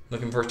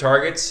looking for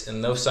targets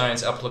and those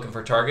Scions up looking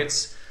for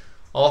targets.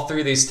 All 3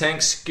 of these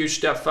tanks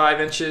scooched up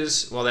 5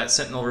 inches while that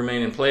Sentinel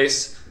remained in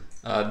place.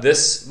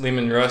 This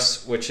Lehman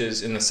Russ, which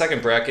is in the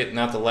second bracket,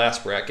 not the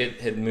last bracket,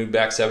 had moved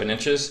back 7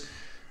 inches.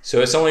 So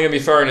it's only going to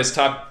be firing his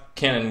top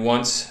cannon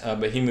once,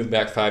 but he moved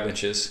back 5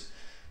 inches,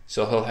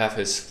 so he'll have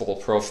his full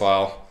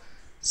profile.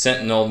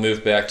 Sentinel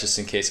moved back just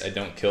in case I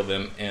don't kill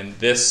them, and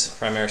this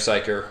Primaire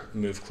Psyker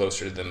moved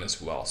closer to them as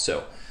well.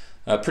 So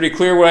pretty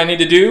clear what I need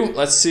to do.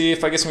 Let's see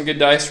if I get some good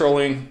dice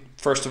rolling,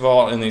 first of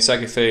all in the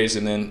psychic phase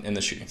and then in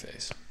the shooting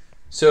phase.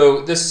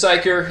 So this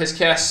Psyker has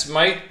cast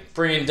Smite,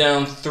 bringing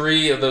down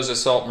 3 of those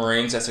Assault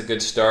Marines. That's a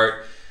good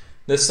start.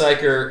 This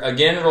Psyker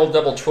again rolled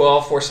double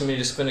 12, forcing me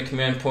to spend a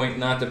command point,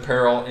 not to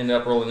peril, ended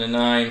up rolling a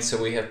 9, so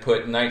we have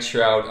put Night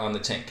Shroud on the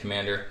tank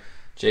commander.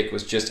 Jake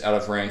was just out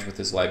of range with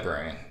his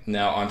Librarian.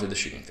 Now onto the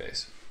shooting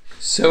phase.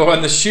 So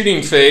on the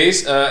shooting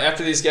phase,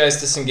 after these guys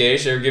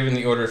disengaged, they were given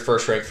the order of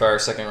first rank fire,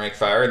 second rank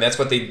fire, and that's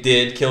what they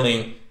did,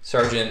 killing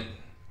Sergeant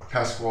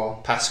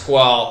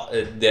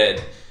Pasquale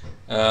dead.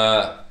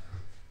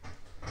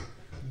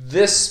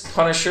 This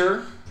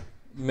Punisher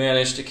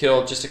managed to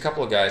kill just a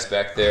couple of guys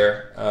back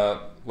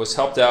there. Was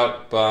helped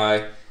out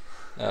by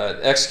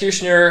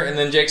Executioner, and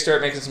then Jake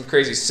started making some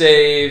crazy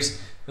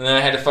saves, and then I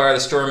had to fire the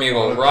Storm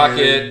Eagle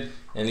rocket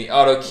and the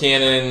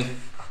autocannon.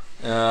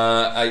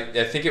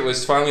 I think it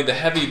was finally the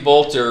heavy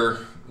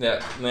bolter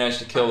that managed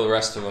to kill the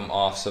rest of them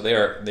off, so they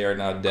are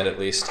now dead at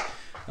least.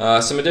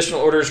 Some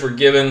additional orders were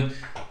given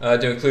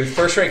to include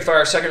first rank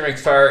fire, second rank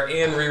fire,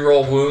 and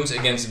reroll wounds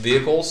against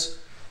vehicles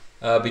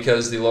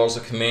because the Laurels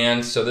of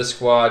Command. So this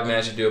squad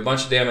managed to do a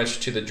bunch of damage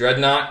to the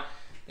Dreadnought.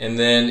 And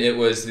then it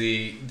was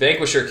the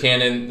Vanquisher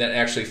cannon that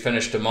actually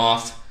finished him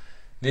off.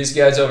 These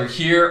guys over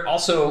here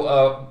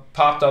also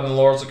popped on the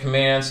Laurels of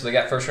Command, so they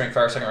got first rank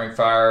fire, second rank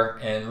fire,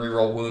 and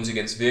reroll wounds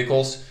against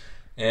vehicles,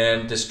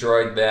 and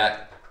destroyed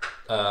that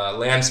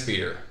land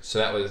speeder. So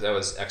that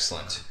was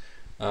excellent.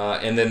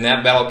 And then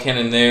that battle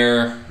cannon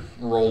there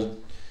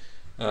rolled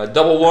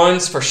double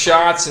 1s for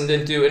shots and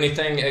didn't do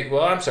anything.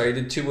 Well, I'm sorry, he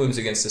did 2 wounds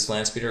against this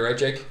land speeder, right,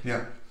 Jake?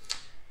 Yeah.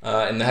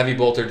 And the heavy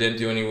bolter didn't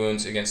do any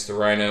wounds against the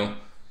Rhino.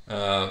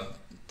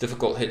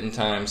 Difficult hitting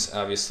times,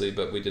 obviously,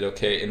 but we did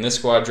okay. And this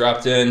squad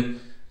dropped in,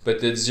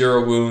 but did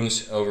 0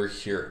 wounds over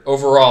here.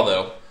 Overall,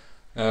 though,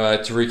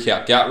 to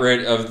recap, got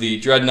rid of the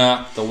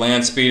Dreadnought, the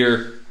Land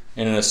Speeder,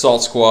 and an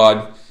Assault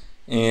Squad,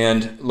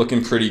 and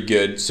looking pretty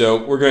good.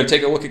 So we're going to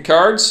take a look at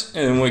cards,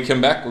 and when we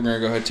come back, we're going to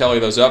go ahead and tally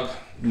those up.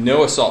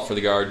 No Assault for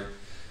the Guard,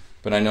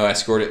 but I know I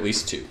scored at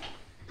least 2.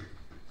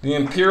 The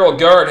Imperial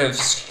Guard have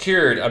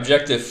secured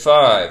Objective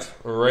 5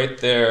 right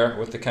there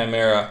with the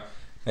Chimera.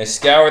 They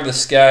scoured the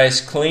skies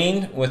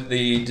clean with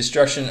the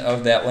destruction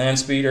of that land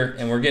speeder,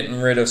 and we're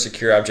getting rid of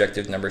secure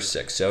objective number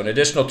 6. So an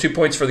additional 2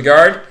 points for the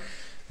Guard.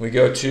 We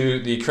go to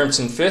the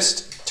Crimson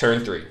Fist,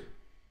 turn 3.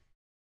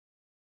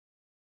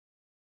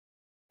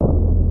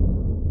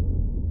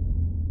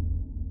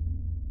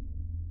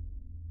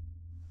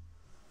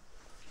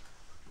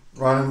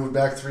 Rhino moved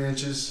back 3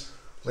 inches.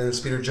 Land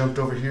Speeder jumped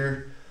over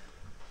here.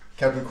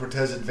 Captain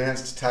Cortez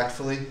advanced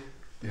tactfully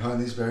behind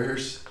these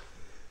barriers.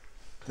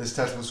 This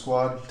tactical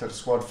squad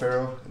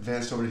Pharaoh,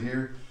 advanced over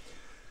here.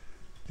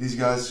 These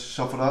guys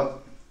shuffled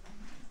up.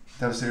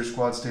 Devastator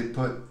squad stayed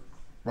put.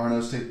 Rhino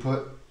stayed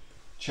put.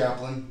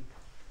 Chaplain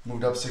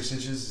moved up 6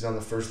 inches. He's on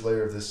the first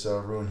layer of this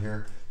ruin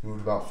here. He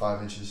moved about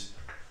 5 inches.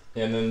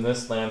 And then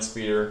this land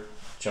speeder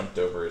jumped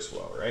over as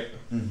well, right?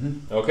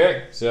 Mm-hmm.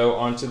 Okay, so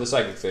on to the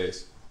psychic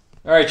phase.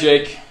 All right,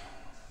 Jake.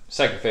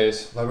 Psychic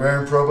phase.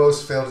 Librarian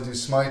Provost failed to do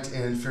Smite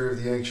and Fear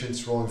of the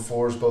Ancients, rolling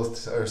 4s,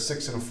 both are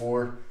 6 and a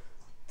 4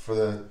 for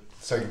the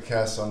psychic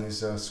casts on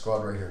these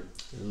squad right here.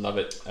 Love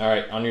it. All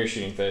right, on to your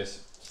shooting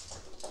phase.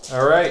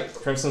 All right,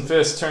 Crimson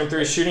Fist, turn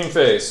 3 shooting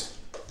phase.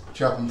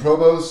 Chaplain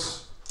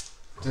Provost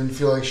didn't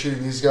feel like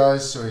shooting these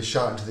guys, so he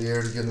shot into the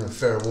air to give them a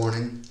fair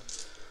warning.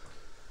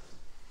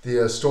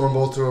 The Storm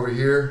Bolter over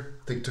here,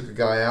 I think took a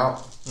guy out.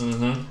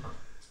 Mm-hmm.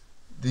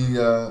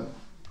 The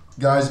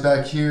guys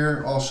back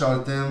here all shot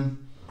at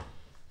them.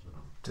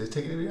 Did they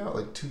take anybody out?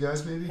 Like 2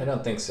 guys maybe? I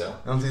don't think so.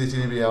 I don't think they took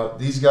anybody out.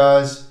 These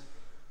guys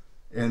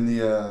and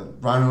the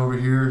Rhino over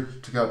here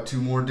took out 2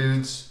 more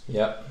dudes.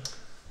 Yep.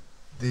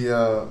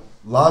 The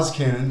Las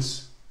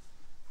Cannons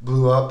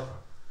blew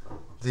up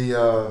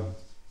the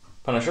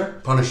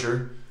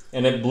Punisher.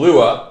 And it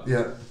blew up.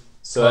 Yeah.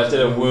 So that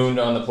did a wound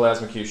on the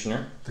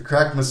Plasmacutioner. The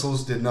crack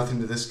missiles did nothing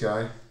to this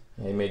guy.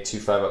 And he made 2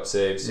 5-up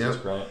saves. Yep. It was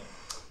brilliant.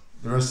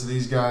 The rest of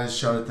these guys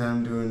shot at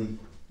them doing...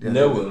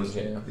 no wounds,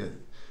 yeah.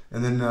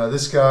 And then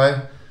this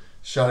guy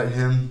shot at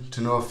him to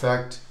no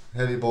effect.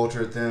 Heavy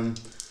bolter at them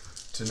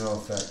to no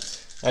effect.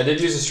 I did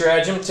use a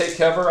stratagem, take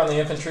cover on the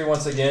infantry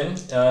once again.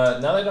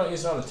 Now they don't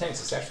use it on the tanks.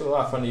 It's actually a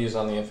lot of fun to use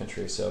on the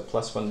infantry, so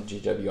 +1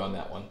 GW on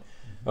that one.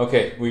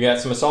 Okay, we got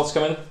some assaults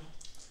coming.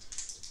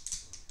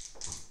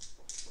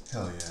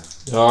 Hell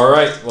yeah. All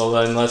right, well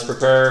then let's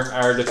prepare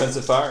our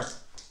defensive fire.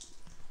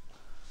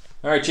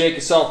 All right, Jake,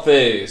 assault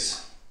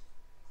phase.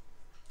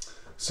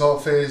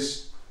 Assault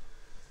phase.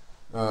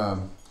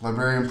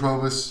 Librarian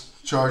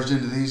Provost charged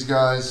into these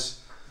guys,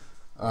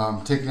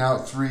 taking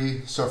out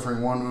 3,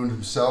 suffering 1 wound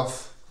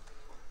himself.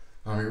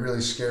 He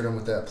really scared him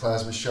with that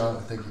plasma shot. I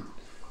think it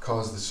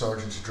caused the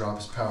sergeant to drop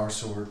his power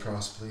sword,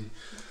 possibly.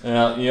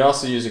 You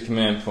also use a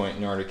command point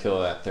in order to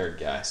kill that 3rd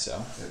guy,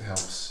 so... It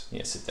helps.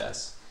 Yes, it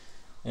does.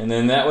 And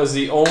then that was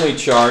the only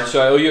charge, so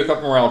I owe you a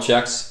couple morale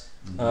checks.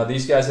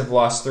 These guys have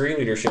lost 3,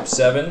 leadership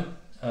 7,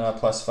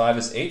 +5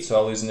 is 8, so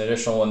I'll lose an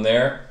additional 1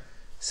 there.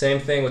 Same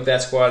thing with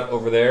that squad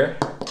over there.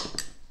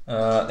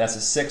 That's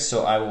a 6,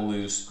 so I will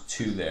lose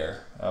 2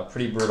 there.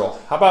 Pretty brutal.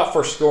 How about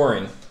for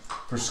scoring?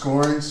 For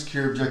scoring,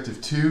 secure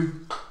objective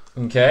 2.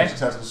 Okay.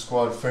 Tactical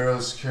squad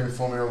Pharaoh securing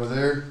for me over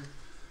there.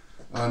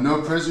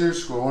 No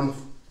prisoners. Score 1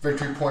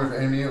 victory point of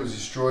enemy. It was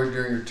destroyed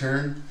during your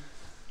turn.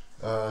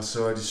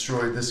 So I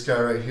destroyed this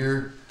guy right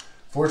here.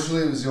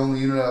 Fortunately, it was the only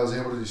unit I was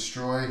able to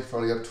destroy. If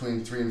I got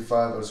between 3 and 5,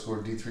 I would have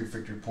scored D3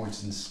 victory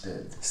points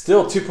instead.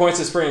 Still, 2 points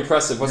is pretty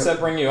impressive. What's that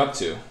bring you up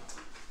to?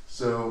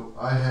 So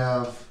I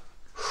have...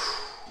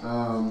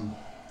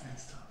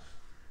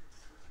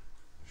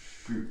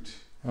 shoot.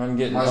 I'm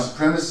getting my up.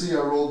 supremacy, I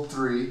rolled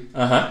 3.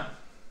 Uh-huh.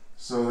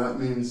 So that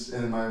means,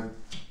 and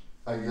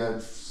I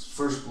got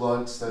first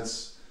blood, so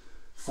that's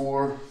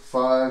 4,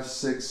 5,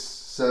 6,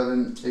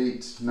 7,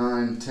 8,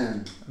 9,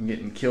 10. I'm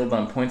getting killed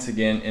on points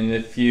again, and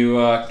if you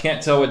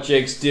can't tell what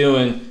Jake's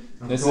doing,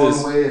 this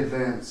is away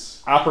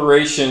advance.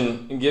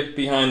 Operation Get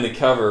Behind the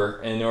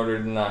Cover in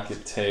order to not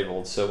get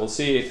tabled. So we'll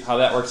see how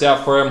that works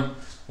out for him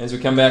as we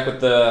come back with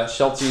the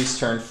Shelties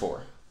turn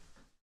 4.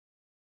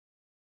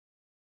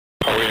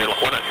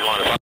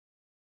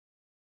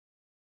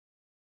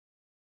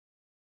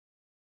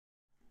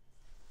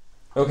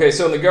 Okay,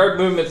 so in the guard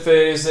movement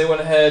phase, they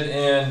went ahead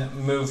and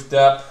moved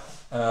up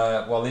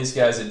while these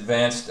guys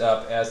advanced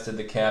up, as did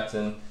the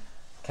captain.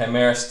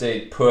 Chimera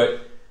stayed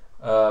put.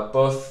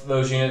 Both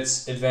those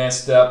units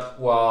advanced up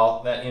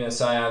while that unit of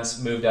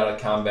Scions moved out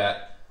of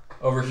combat.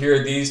 Over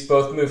here, these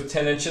both moved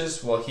 10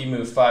 inches while he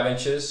moved 5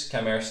 inches.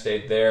 Chimera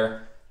stayed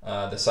there.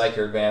 The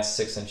Psyker advanced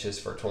 6 inches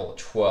for a total of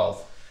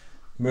 12.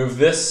 Moved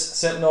this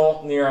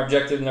Sentinel near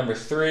objective number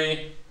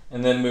 3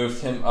 and then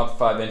moved him up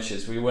 5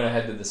 inches. We went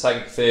ahead to the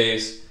Psychic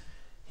phase.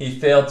 He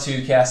failed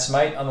to cast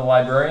Smite on the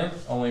Librarian,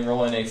 only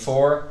rolling a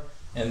 4.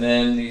 And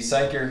then the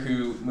Psyker,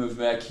 who moved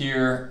back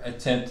here,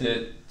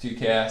 attempted to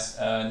cast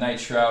Night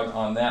Shroud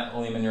on that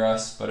Lehman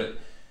Russ, but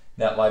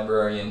that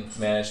Librarian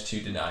managed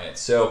to deny it.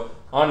 So,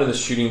 on to the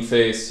shooting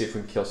phase, see if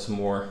we can kill some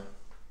more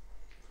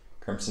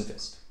Crimson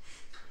Fist.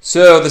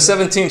 So, the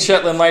 17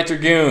 Shetland Light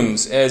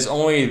Dragoons, as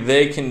only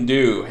they can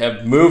do,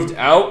 have moved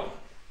out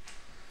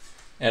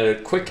at a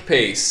quick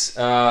pace.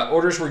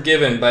 Orders were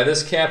given by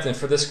this captain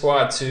for this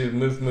squad to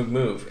move,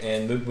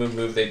 and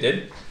move they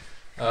did.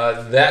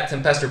 That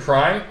Tempester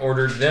Prime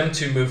ordered them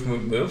to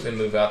move, and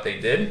move out they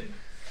did.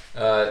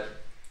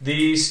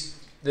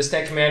 This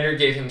tank commander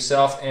gave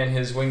himself and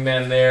his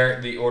wingman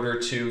there the order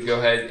to go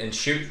ahead and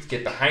shoot,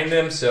 get behind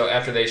them. So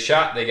after they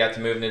shot, they got to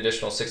move an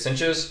additional 6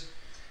 inches.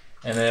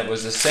 And then it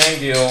was the same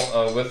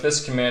deal with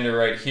this commander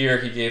right here.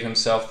 He gave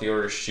himself the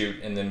order to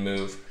shoot and then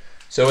move.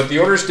 So with the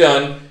orders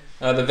done,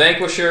 the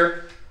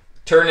Vanquisher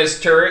turned his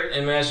turret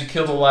and managed to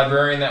kill the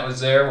librarian that was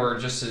there, where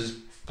just his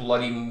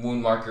bloody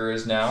wound marker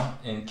is now,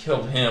 and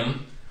killed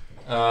him.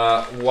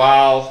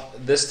 While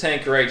this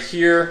tank right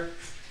here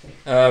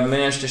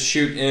managed to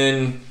shoot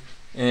in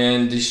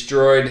and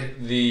destroyed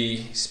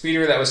the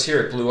speeder that was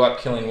here. It blew up,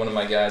 killing one of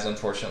my guys,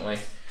 unfortunately.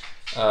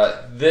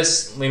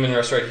 This Lehman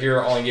Russ right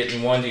here, only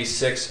getting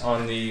 1d6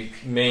 on the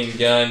main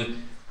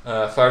gun.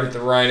 Fired at the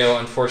Rhino.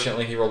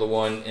 Unfortunately, he rolled a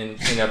 1 and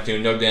ended up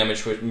doing no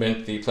damage, which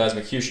meant the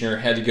Plasma Executioner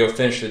had to go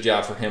finish the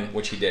job for him,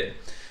 which he did.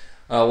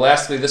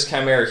 Lastly, this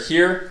Chimera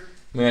here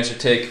managed to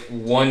take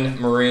 1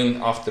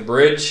 Marine off the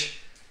bridge.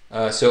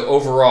 So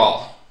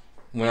overall,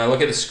 when I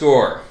look at the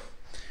score,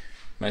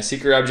 my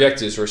secret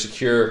objectives were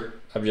secure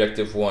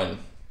objective 1.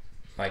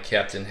 My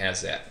captain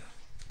has that.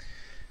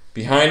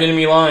 Behind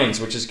enemy lines,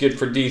 which is good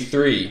for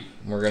D3.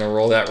 We're going to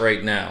roll that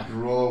right now. You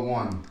roll a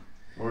 1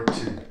 or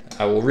 2.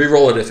 I will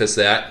re-roll it if it's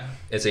that.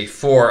 It's a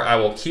 4. I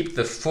will keep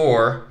the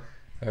 4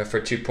 for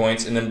 2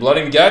 points. And then Blood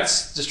and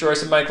Guts, destroy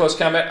somebody in close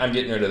combat. I'm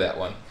getting rid of that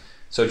one.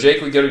 So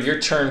Jake, we go to your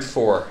turn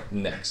 4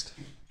 next.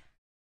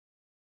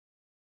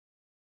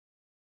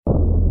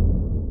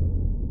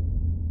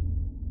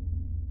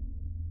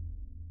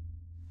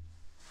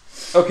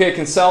 Okay,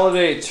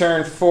 consolidate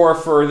turn 4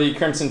 for the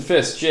Crimson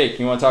Fist. Jake,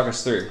 you want to talk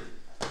us through?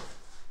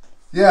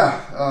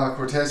 Yeah,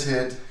 Cortez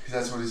hit, because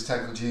that's what his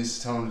tactical genius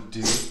is telling him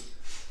to do.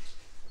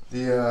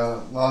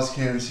 The Laws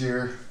cannons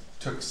here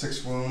took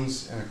 6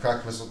 wounds, and a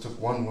crack missile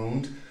took 1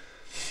 wound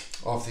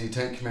off the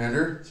tank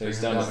commander. So he's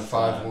down to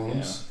 5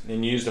 wounds. Yeah.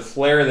 And you used a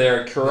flare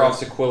there.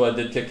 Kurov's Aquila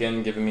did kick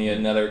in, giving me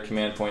another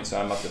command point, so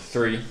I'm up to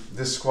 3.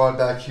 This squad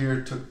back here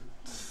took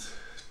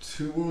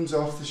 2 wounds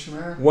off the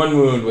Chimera. 1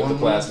 wound with the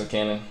plasma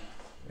cannon.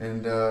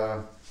 And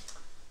the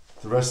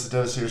rest of the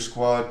Devastator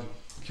squad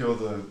killed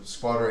the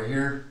squad right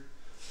here.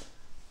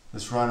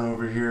 This Rhino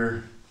over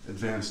here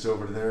advanced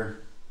over to there.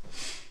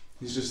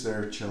 He's just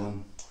there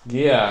chilling.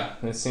 Yeah,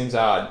 it seems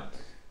odd.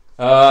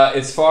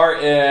 As far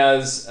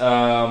as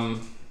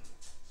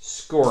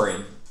scoring,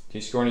 do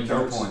you score any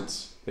cards? No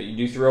points. But you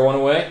do throw 1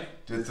 away?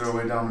 Did throw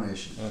away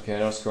domination. Okay, I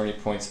don't score any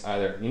points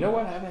either. You know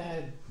what? I haven't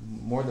had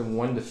more than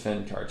 1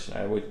 defend card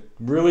tonight. I would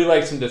really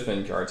like some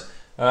defend cards.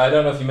 I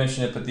don't know if you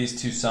mentioned it, but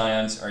these 2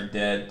 Scions are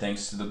dead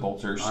thanks to the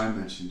bolters. I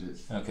mentioned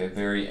it. Okay,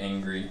 very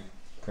angry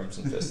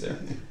Crimson Fist there.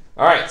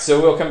 Alright, so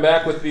we'll come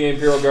back with the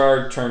Imperial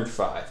Guard turn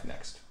 5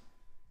 next.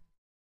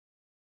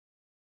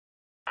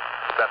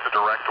 That's a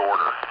direct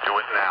order. Do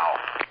it now.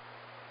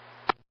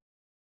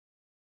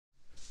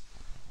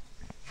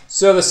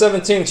 So the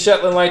 17th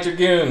Shetland Light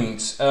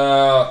Dragoons,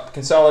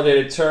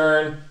 consolidated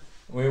turn.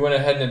 We went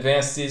ahead and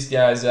advanced these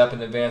guys up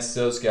and advanced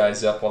those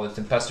guys up, while the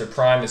Tempestor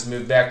Prime has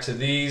moved back to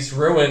these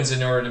ruins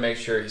in order to make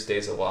sure he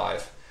stays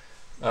alive.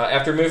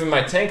 After moving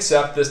my tanks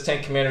up, this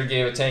tank commander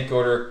gave a tank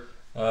order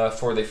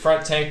for the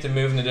front tank to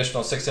move an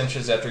additional 6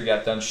 inches after he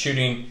got done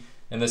shooting,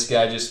 and this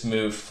guy just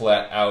moved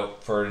flat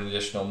out for an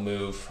additional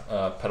move,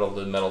 pedal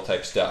to the metal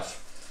type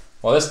stuff.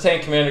 While this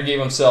tank commander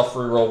gave himself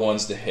reroll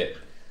 1s to hit.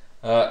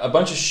 A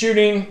bunch of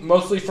shooting,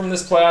 mostly from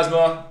this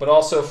plasma, but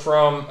also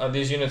from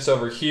these units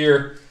over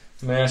here.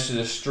 Managed to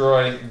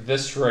destroy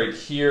this right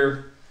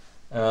here.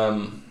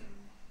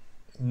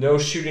 No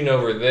shooting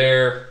over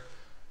there.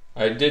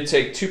 I did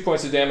take 2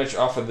 points of damage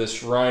off of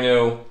this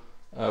Rhino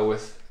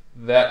with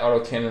that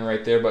autocannon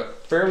right there,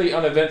 but fairly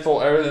uneventful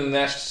other than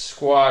that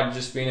squad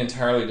just being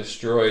entirely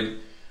destroyed.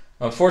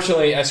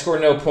 Unfortunately, I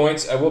scored no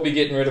points. I will be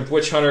getting rid of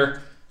Witch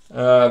Hunter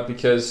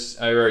because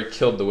I already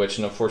killed the witch,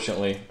 and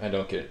unfortunately, I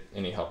don't get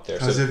any help there.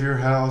 Because of your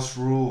house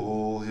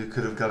rule, you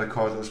could have got a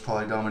card that was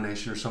probably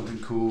domination or something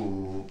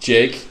cool.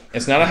 Jake,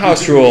 it's not a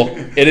house rule.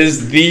 It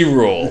is the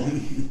rule.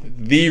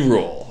 The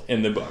rule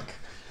in the book.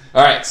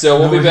 All right, so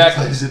we'll be back.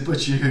 Plays it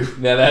but you.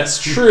 Now,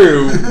 that's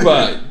true,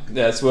 but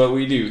that's what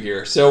we do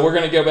here. So we're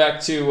going to go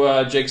back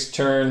to Jake's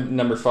turn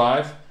number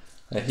 5.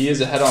 He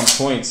is ahead on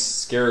points,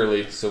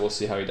 scarily, so we'll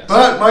see how he does.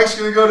 But Mike's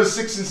going to go to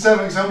 6 and 7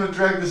 because I'm going to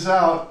drag this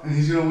out, and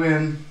he's going to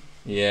win.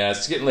 Yeah,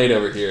 it's getting late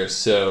over here,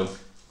 so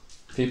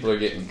people are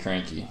getting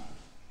cranky.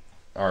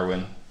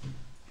 Arwen,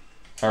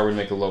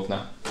 make a loaf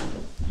now.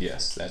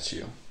 Yes, that's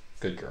you.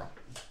 Good girl.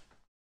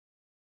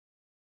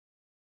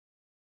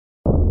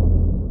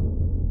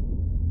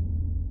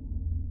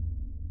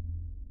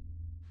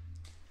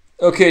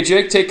 Okay,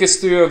 Jake, take us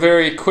through a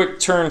very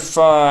quick turn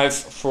 5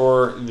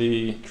 for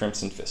the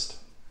Crimson Fist.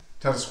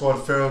 Tactical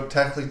Squad Pharaoh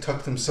tactically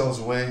tucked themselves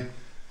away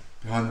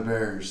behind the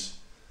barriers.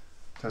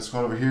 Tactical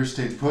Squad over here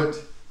stayed put.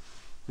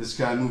 This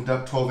guy moved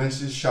up 12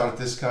 inches, shot at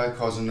this guy,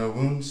 causing no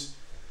wounds.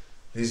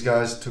 These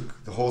guys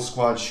took the whole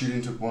squad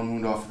shooting, took 1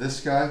 wound off of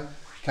this guy.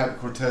 Captain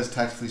Cortez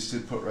tactically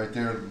stood put right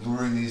there,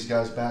 luring these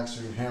guys back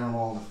so he can hammer them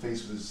all in the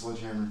face with his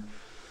sledgehammer.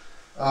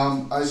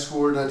 I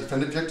scored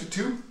defend objective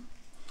 2.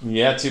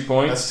 Yeah, 2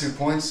 points. That's 2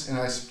 points, and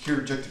I secured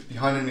objective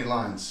behind enemy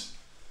lines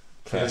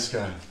for this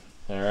guy.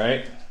 All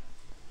right.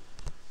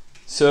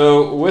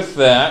 So with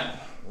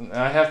that,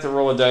 I have to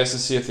roll a dice to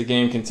see if the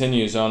game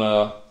continues on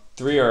a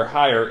 3 or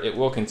higher, it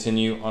will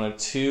continue. On a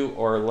 2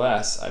 or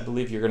less, I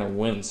believe you're going to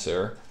win,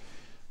 sir.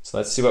 So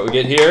let's see what we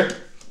get here.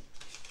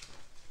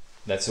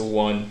 That's a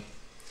 1.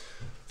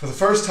 For the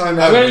first time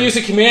ever, I'm going to use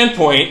a command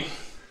point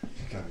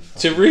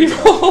to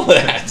re-roll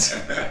that.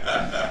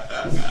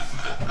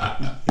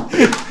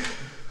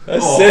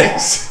 That's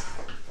 6.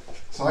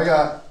 So I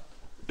got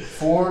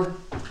 4,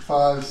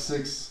 5,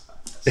 6,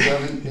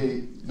 7,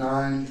 8,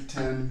 9,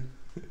 10.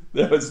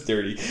 That was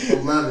dirty.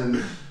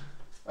 11.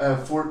 I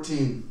have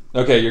 14.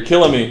 Okay, you're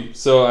killing me.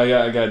 So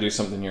I got to do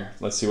something here.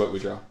 Let's see what we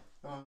draw.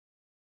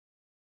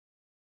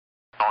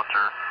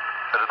 Launcher,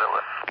 citadel.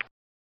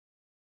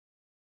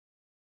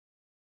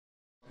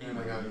 Oh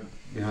my god,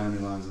 behind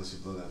the lines unless you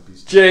blow that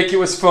beast. Jake, it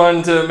was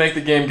fun to make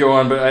the game go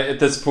on, but at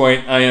this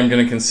point, I am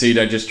going to concede.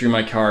 I just drew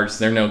my cards.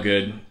 They're no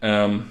good.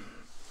 And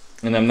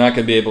I'm not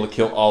going to be able to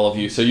kill all of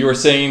you. So you were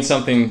saying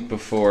something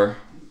before.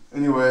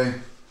 Anyway,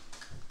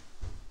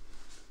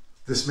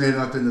 this may not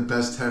have been the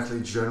best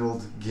technically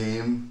generaled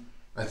game.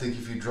 I think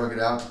if you drug it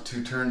out to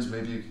 2 turns,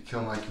 maybe you could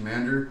kill my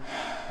commander.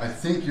 I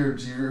think your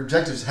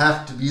objectives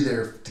have to be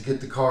there to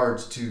get the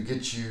cards to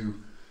get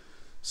you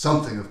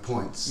something of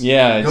points.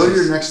 Yeah. Go to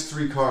your next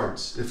 3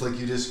 cards if like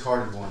you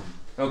discarded one.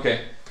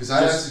 Okay. Because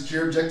I have a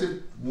secure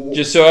objective.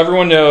 Just so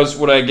everyone knows,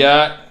 what I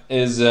got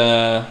is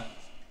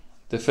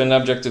defend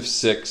objective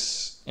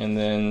 6, and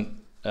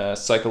then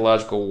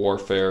psychological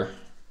warfare,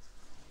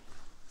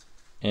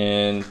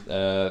 and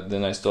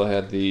then I still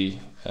had the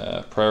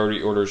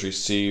priority orders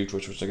received,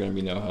 which was going to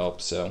be no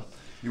help. So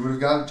you would have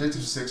got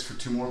objective 6 for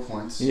 2 more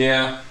points.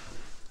 Yeah.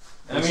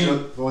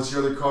 What's your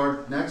other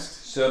card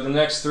next? So the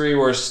next 3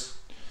 were.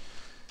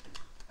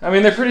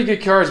 They're pretty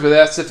good cards, but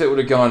that's if it would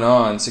have gone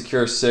on.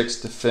 Secure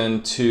 6,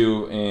 defend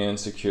 2, and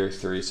secure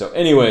 3. So,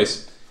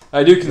 anyways,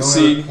 I do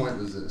concede. What point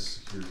was this?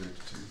 Secure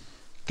objective 2.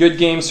 Good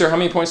game, sir. How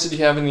many points did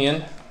you have in the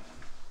end?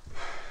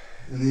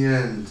 In the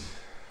end,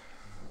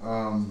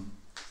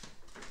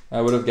 I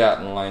would have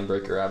gotten line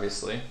breaker,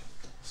 obviously.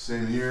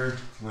 Same here,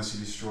 unless you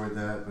destroyed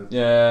that. But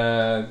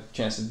yeah,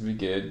 chances to be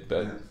good,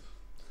 but yeah.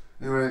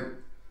 Anyway,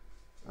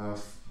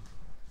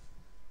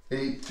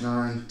 8,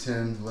 9,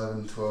 10,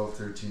 11, 12,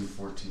 13,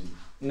 14.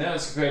 Now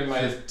it's compared to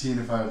my 15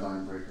 if I had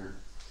line breaker.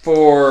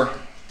 4,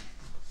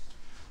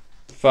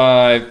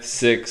 5,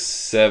 6,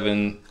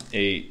 7,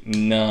 8,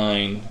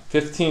 9.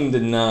 15 to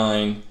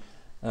 9.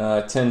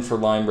 10 for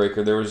line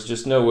breaker. There was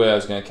just no way I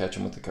was going to catch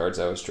him with the cards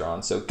I was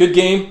drawing. So good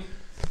game.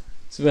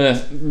 It's been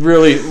a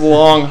really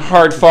long,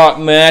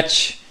 hard-fought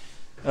match.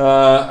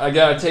 I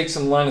got to take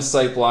some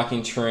line-of-sight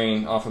blocking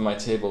terrain off of my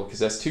table because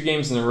that's 2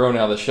 games in a row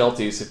now. The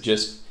Shelties have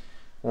just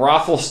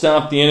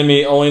raffle-stomped the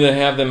enemy only to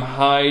have them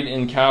hide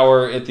and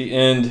cower at the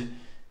end.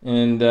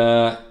 And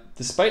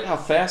despite how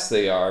fast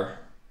they are,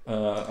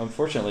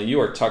 unfortunately, you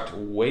are tucked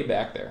way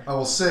back there. I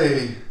will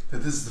say that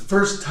this is the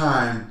first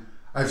time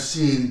I've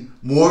seen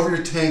more of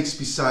your tanks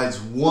besides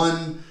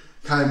 1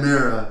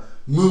 Chimera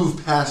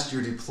move past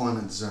your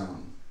deployment zone.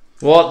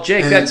 Well,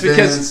 Jake, and that's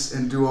because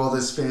and do all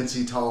this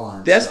fancy tall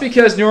arm that's stuff.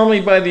 because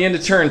normally by the end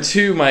of turn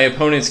 2, my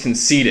opponents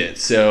conceded,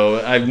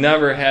 so I've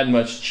never had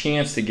much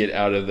chance to get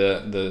out of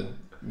the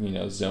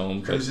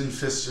zone. Crimson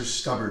Fists are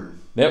stubborn.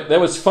 That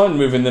was fun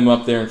moving them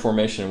up there in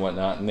formation and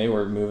whatnot, and they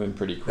were moving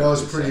pretty quickly. That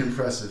was pretty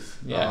impressive.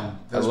 Yeah,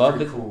 that was I loved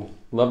pretty it. Cool.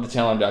 Love the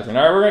talent doctrine.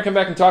 All right, we're gonna come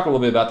back and talk a little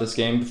bit about this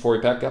game before we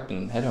pack up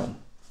and head home.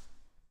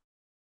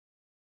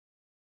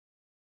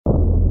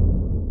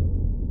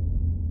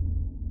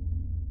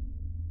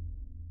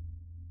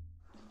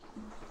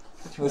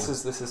 This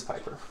is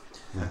Piper.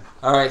 Yeah.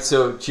 All right,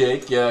 so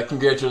Jake,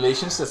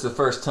 congratulations. That's the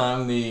first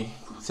time the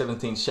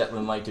 17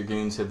 Shetland Light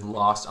Dragoons have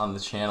lost on the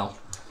channel.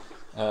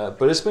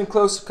 But it's been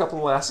close a couple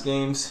of last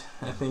games.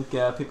 I think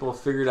people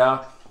have figured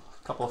out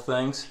a couple of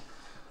things.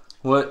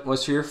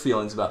 What's your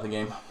feelings about the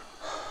game?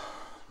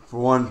 For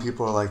one,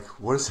 people are like,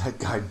 what is that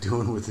guy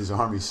doing with his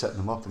army, setting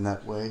them up in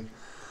that way?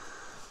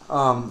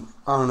 I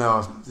don't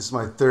know. This is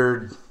my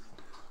 3rd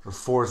or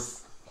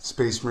 4th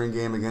Space Marine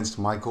game against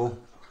Michael.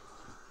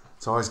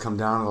 It's always come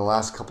down to the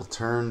last couple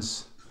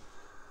turns.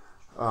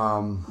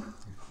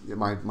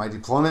 My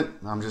deployment,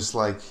 I'm just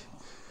like,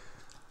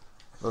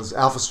 those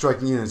Alpha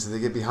striking units, if they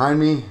get behind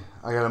me,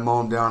 I gotta mow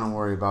them down and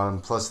worry about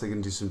them. Plus, they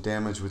can do some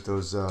damage with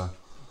those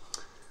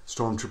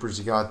stormtroopers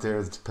you got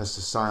there, the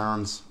Pestis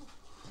Scions.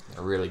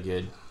 They're really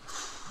good.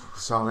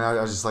 So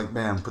I was just like,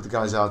 man, put the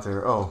guys out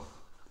there. Oh,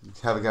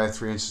 have a guy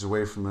 3 inches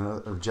away from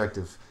an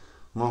objective.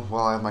 Well,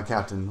 I have my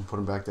captain. I'll put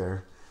him back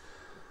there.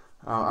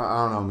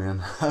 I don't know,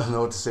 man. I don't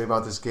know what to say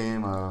about this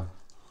game.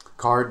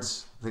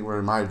 Cards, I think, were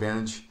in my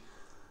advantage.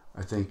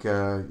 I think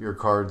your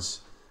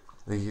cards,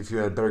 I think if you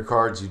had better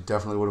cards, you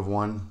definitely would have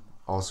won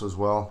also as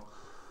well.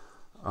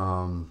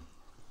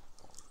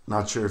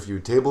 Not sure if you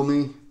would table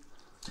me,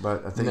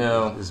 but I think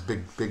it's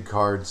big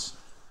cards.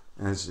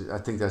 And I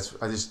think I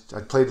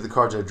played with the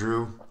cards I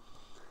drew,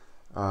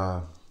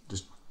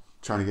 just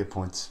trying to get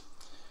points.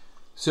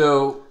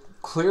 So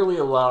clearly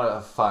a lot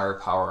of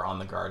firepower on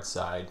the guard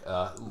side.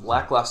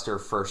 Lackluster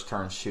first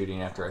turn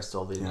shooting after I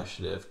stole the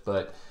initiative,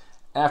 but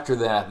after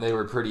that they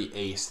were pretty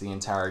ace the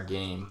entire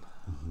game.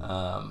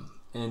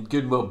 and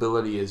good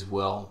mobility as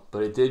well.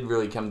 But it did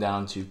really come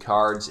down to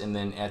cards, and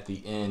then at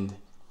the end,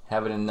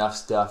 having enough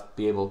stuff to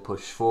be able to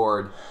push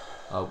forward.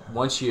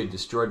 Once you had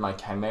destroyed my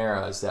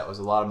chimeras, that was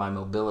a lot of my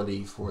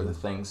mobility for the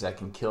things that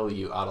can kill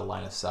you out of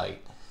line of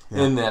sight.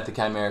 Yeah. In that the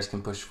chimeras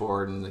can push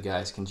forward and the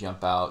guys can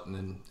jump out and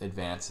then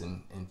advance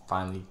and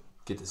finally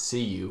get to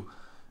see you.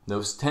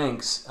 Those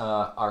tanks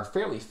are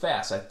fairly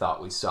fast, I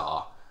thought we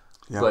saw.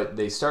 Yep. But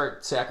they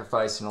start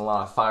sacrificing a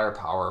lot of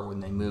firepower when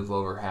they move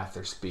over half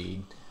their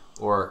speed,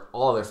 or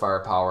all their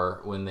firepower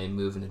when they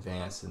move in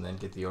advance and then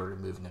get the order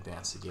to move in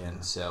advance again.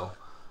 Yeah. So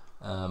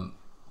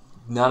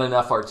not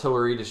enough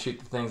artillery to shoot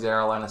the things that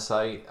are line of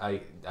sight.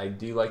 I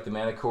do like the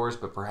mana cores,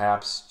 but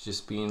perhaps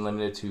just being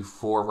limited to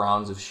 4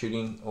 rounds of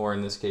shooting, or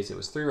in this case it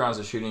was 3 rounds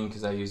of shooting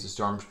because I used a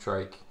Storm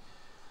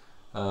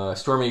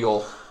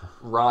Eagle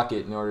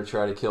rocket in order to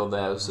try to kill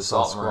those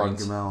assault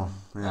marines.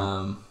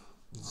 Yeah.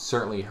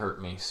 Certainly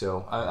hurt me.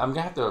 So I'm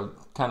gonna have to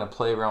kind of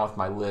play around with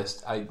my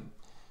list. I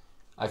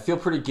feel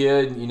pretty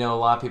good. You know, a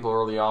lot of people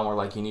early on were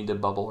like, you need to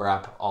bubble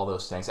wrap all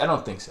those things. I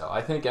don't think so.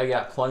 I think I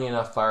got plenty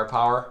enough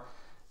firepower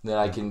that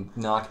I can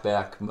knock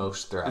back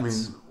most threats. I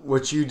mean,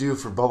 what you do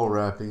for bubble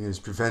wrapping is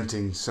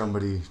preventing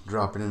somebody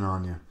dropping in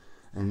on you.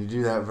 And you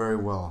do that very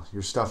well.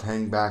 Your stuff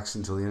hang backs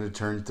until the end of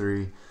turn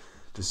 3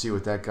 to see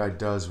what that guy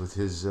does with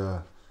his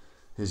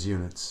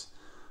units.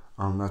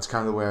 That's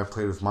kind of the way I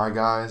played with my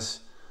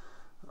guys.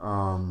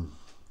 I've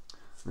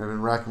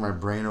been racking my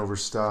brain over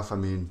stuff. I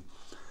mean,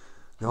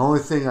 the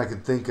only thing I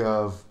could think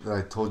of that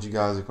I told you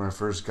guys like when I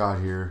first got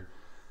here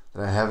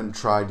that I haven't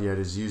tried yet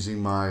is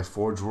using my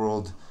Forge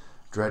World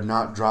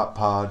Dreadnought drop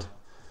pod,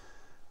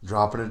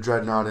 dropping a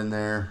Dreadnought in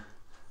there,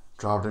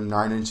 dropping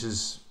 9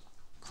 inches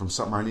from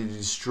something I need to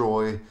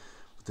destroy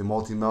with the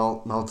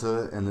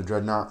multi-melta and the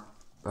Dreadnought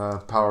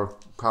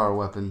power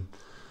weapon,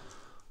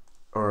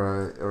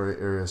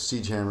 or a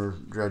Siege Hammer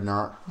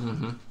Dreadnought,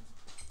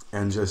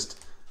 and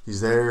just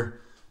he's there.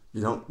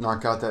 You don't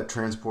knock out that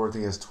transport. I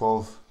think it has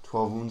 12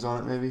 wounds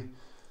on it, maybe.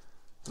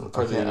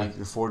 For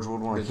the Forge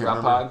World one, I can't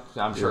remember. Pod,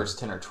 I'm sure it's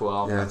 10 or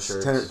 12. Yeah, I'm it's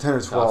sure 10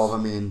 or 12. Tough.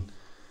 I mean,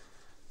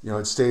 you know,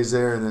 it stays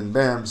there, and then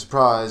bam,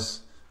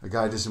 surprise, a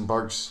guy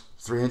disembarks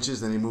 3 inches,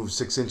 then he moves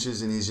 6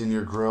 inches, and he's in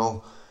your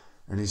grill,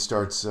 and he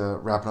starts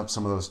wrapping up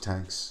some of those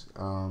tanks.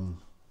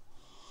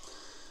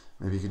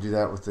 Maybe you could do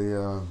that with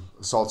the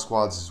assault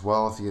squads as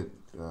well if you get,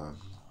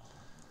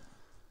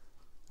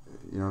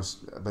 you know,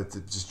 but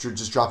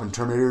just dropping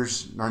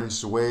Terminators 9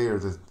 inches away, or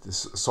the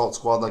assault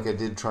squad like I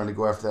did trying to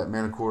go after that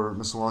Manicore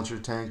missile launcher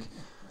tank.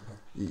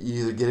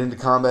 You either get into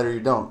combat or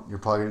you don't. You're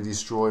probably going to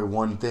destroy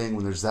one thing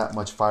when there's that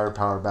much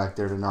firepower back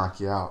there to knock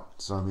you out.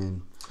 So, I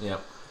mean...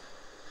 Yep.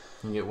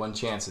 You get one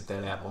chance at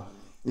that apple.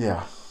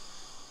 Yeah.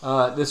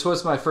 This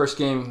was my first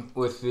game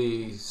with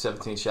the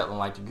 17 Shetland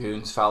Light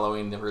Dragoons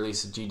following the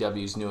release of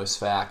GW's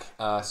newest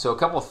FAQ. So a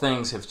couple of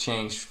things have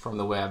changed from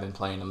the way I've been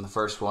playing them. The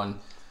first one,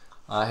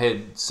 I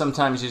had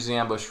sometimes used the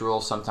ambush rule,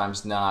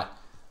 sometimes not.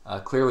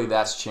 Clearly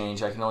that's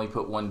changed. I can only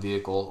put one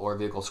vehicle or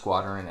vehicle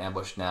squadron in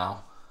ambush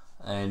now.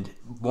 And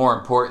more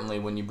importantly,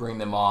 when you bring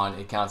them on,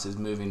 it counts as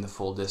moving the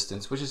full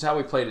distance, which is how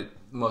we played it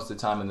most of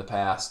the time in the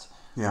past.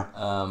 Yeah.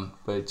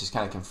 But it just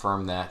kind of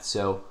confirmed that.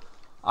 So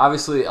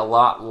obviously a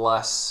lot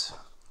less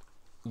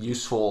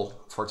useful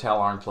for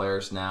Talon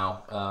players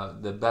now.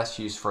 The best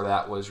use for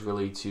that was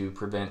really to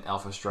prevent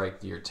alpha strike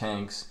to your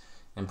tanks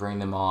and bring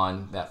them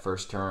on that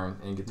first turn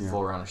and get the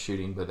full round of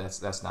shooting, but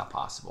that's not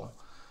possible.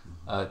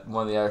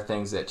 One of the other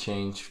things that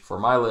changed for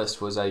my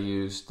list was I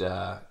used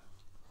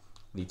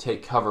the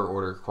take cover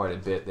order quite a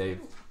bit.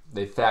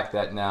 They fact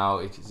that now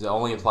it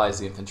only applies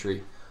to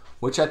infantry,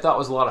 which I thought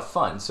was a lot of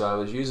fun. So I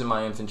was using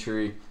my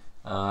infantry.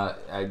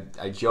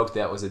 I joked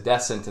that was a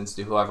death sentence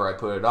to whoever I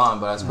put it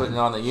on, but I was putting it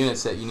on the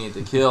units that you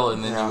needed to kill,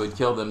 and then you would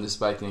kill them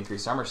despite the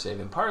increased armor save.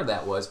 And part of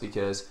that was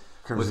because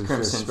with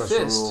Crimson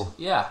Fist,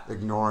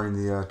 ignoring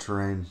the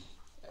terrain.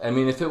 I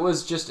mean, if it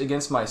was just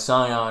against my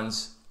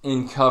Scions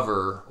in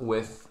cover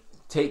with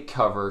take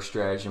cover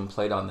stratagem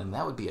played on them,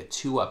 that would be a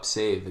 2-up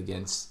save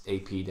against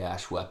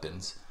AP-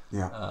 weapons.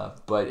 Yeah.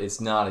 But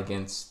it's not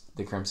against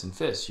the Crimson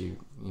Fist. You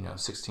know,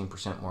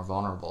 16% more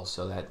vulnerable.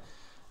 So that,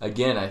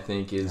 again, I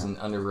think is an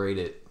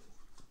underrated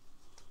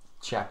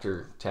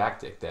chapter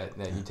tactic that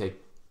you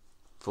take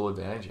full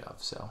advantage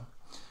of. So,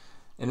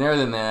 and other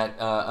than that,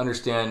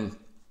 understand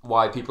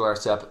why people are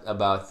upset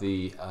about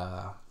the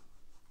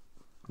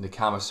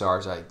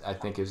commissars. I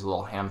think is a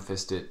little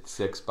ham-fisted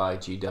fix by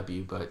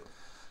GW, but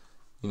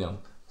you know,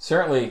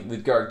 certainly the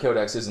Guard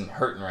Codex isn't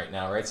hurting right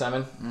now, right,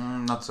 Simon?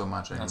 Not so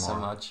much anymore. Not so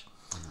much.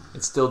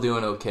 It's still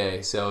doing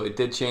okay. So it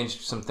did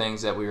change some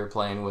things that we were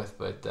playing with,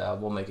 but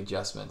we'll make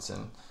adjustments,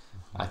 and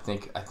I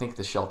think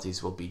the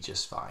Shelties will be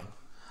just fine.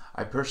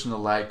 I personally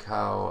like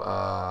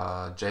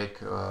how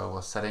Jake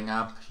was setting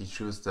up. He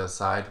chose the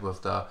side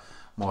with the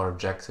more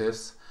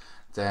objectives.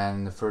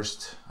 Then the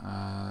first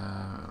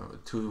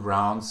 2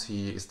 rounds,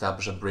 he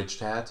established a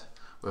bridgehead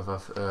with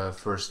a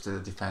first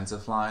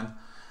defensive line.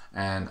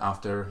 and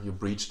after you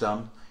breach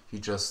them, you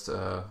just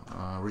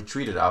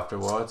retreated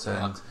afterwards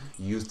and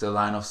used the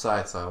line of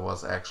sight. So it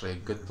was actually a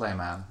good play,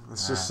 man.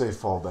 Let's just say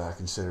fall back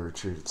instead of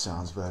retreat. It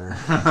sounds better.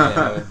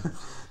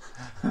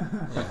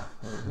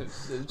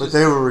 But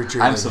they were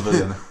retreating. I'm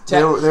civilian.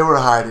 They were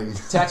hiding.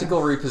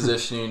 Tactical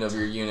repositioning of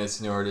your units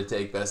in order to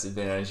take best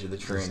advantage of the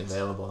terrain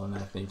available, and I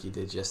think you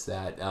did just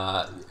that.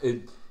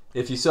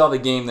 If you saw the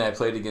game that I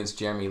played against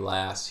Jeremy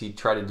last, he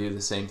tried to do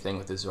the same thing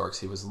with his Orks.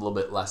 He was a little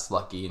bit less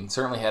lucky and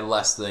certainly had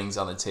less things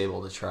on the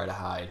table to try to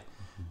hide.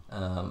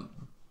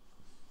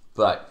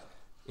 But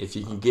if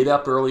you can get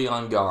up early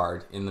on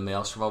guard in the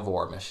Maelstrom of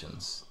War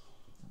missions,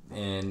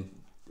 and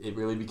it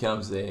really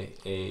becomes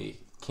a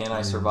can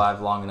I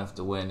survive long enough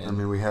to win? And I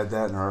mean, we had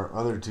that in our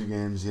other 2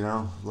 games, you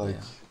know? Like,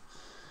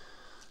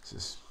 it's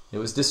just... It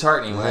was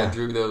disheartening when I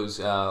drew those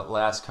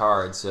last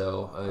cards.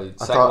 So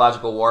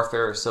psychological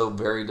warfare is so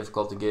very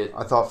difficult to get.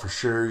 I thought for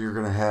sure you're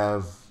going to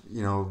have,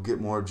 you know, get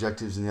more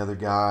objectives than the other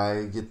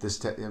guy, get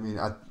this... I mean,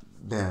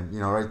 man,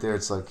 you know, right there,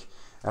 it's like,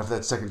 after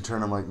that second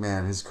turn, I'm like,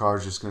 man, his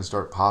card's just going to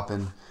start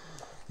popping.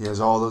 He has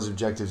all those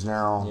objectives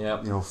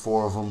now, you know,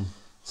 4 of them.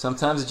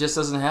 Sometimes it just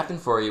doesn't happen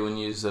for you when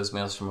you use those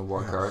Maelstrom of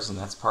War cards, and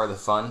that's part of the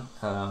fun.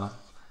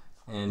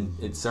 And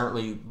it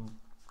certainly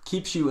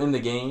keeps you in the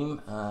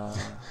game.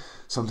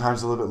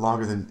 Sometimes a little bit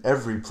longer than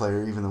every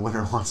player, even the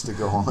winner, wants to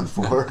go on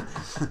for.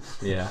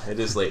 Yeah, it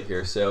is late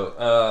here.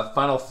 So,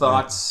 final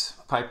thoughts.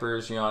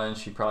 Piper's yawning.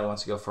 She probably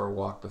wants to go for a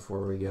walk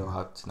before we go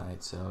out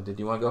tonight. So, did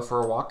you want to go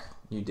for a walk?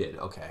 You did.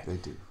 Okay. They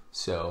do.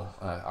 So,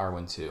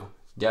 Arwen too.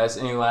 Guys,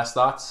 any last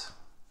thoughts?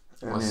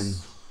 I mean,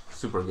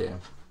 super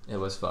game. It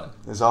was fun.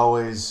 As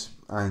always,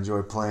 I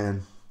enjoy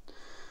playing.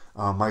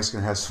 Mike's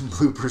going to have some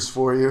bloopers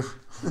for you.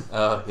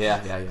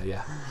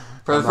 Yeah.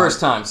 For the first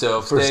time,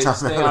 so stay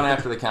on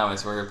after the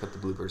comments. We're going to put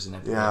the bloopers in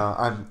at the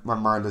end. My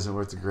mind doesn't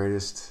work the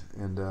greatest,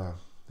 and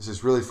it's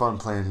just really fun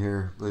playing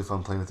here, really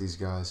fun playing with these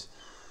guys.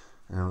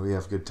 You know, we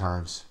have good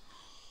times.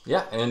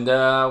 Yeah, and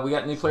we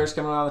got new players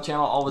coming on the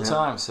channel all the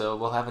time, so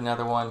we'll have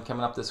another one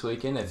coming up this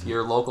weekend. If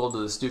you're local to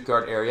the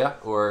Stuttgart area,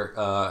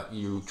 or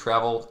you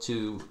travel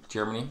to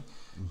Germany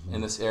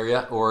in this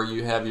area, or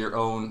you have your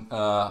own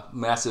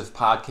massive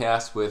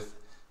podcast with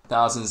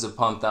thousands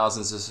upon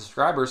thousands of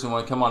subscribers and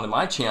want to come onto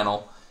my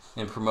channel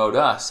and promote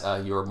us,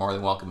 you're more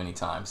than welcome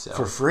anytime. So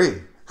for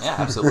free. Yeah,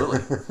 absolutely.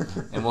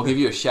 And we'll give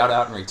you a shout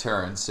out in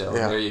return. So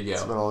there you go.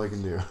 That's about all we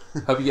can do.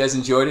 Hope you guys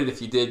enjoyed it.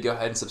 If you did, go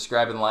ahead and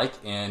subscribe and like.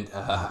 And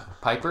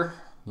Piper,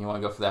 you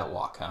want to go for that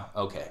walk, huh?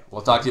 Okay.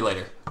 We'll talk to you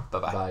later.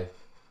 Bye-bye. Bye.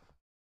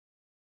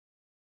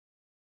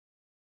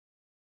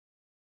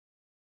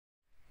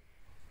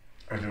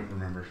 I don't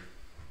remember.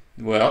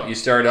 Well, you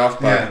started off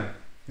by...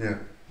 Yeah.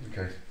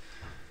 Okay.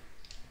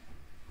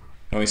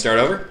 Want me to start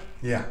over?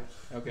 Yeah.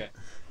 Okay.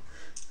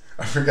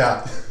 I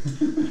forgot.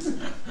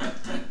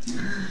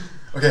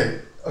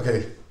 Okay.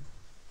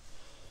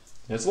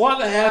 There's a lot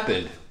that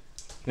happened.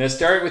 And it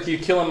started with you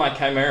killing my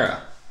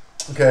Chimera.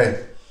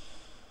 Okay.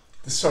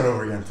 Let's start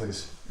over again,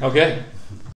 please. Okay.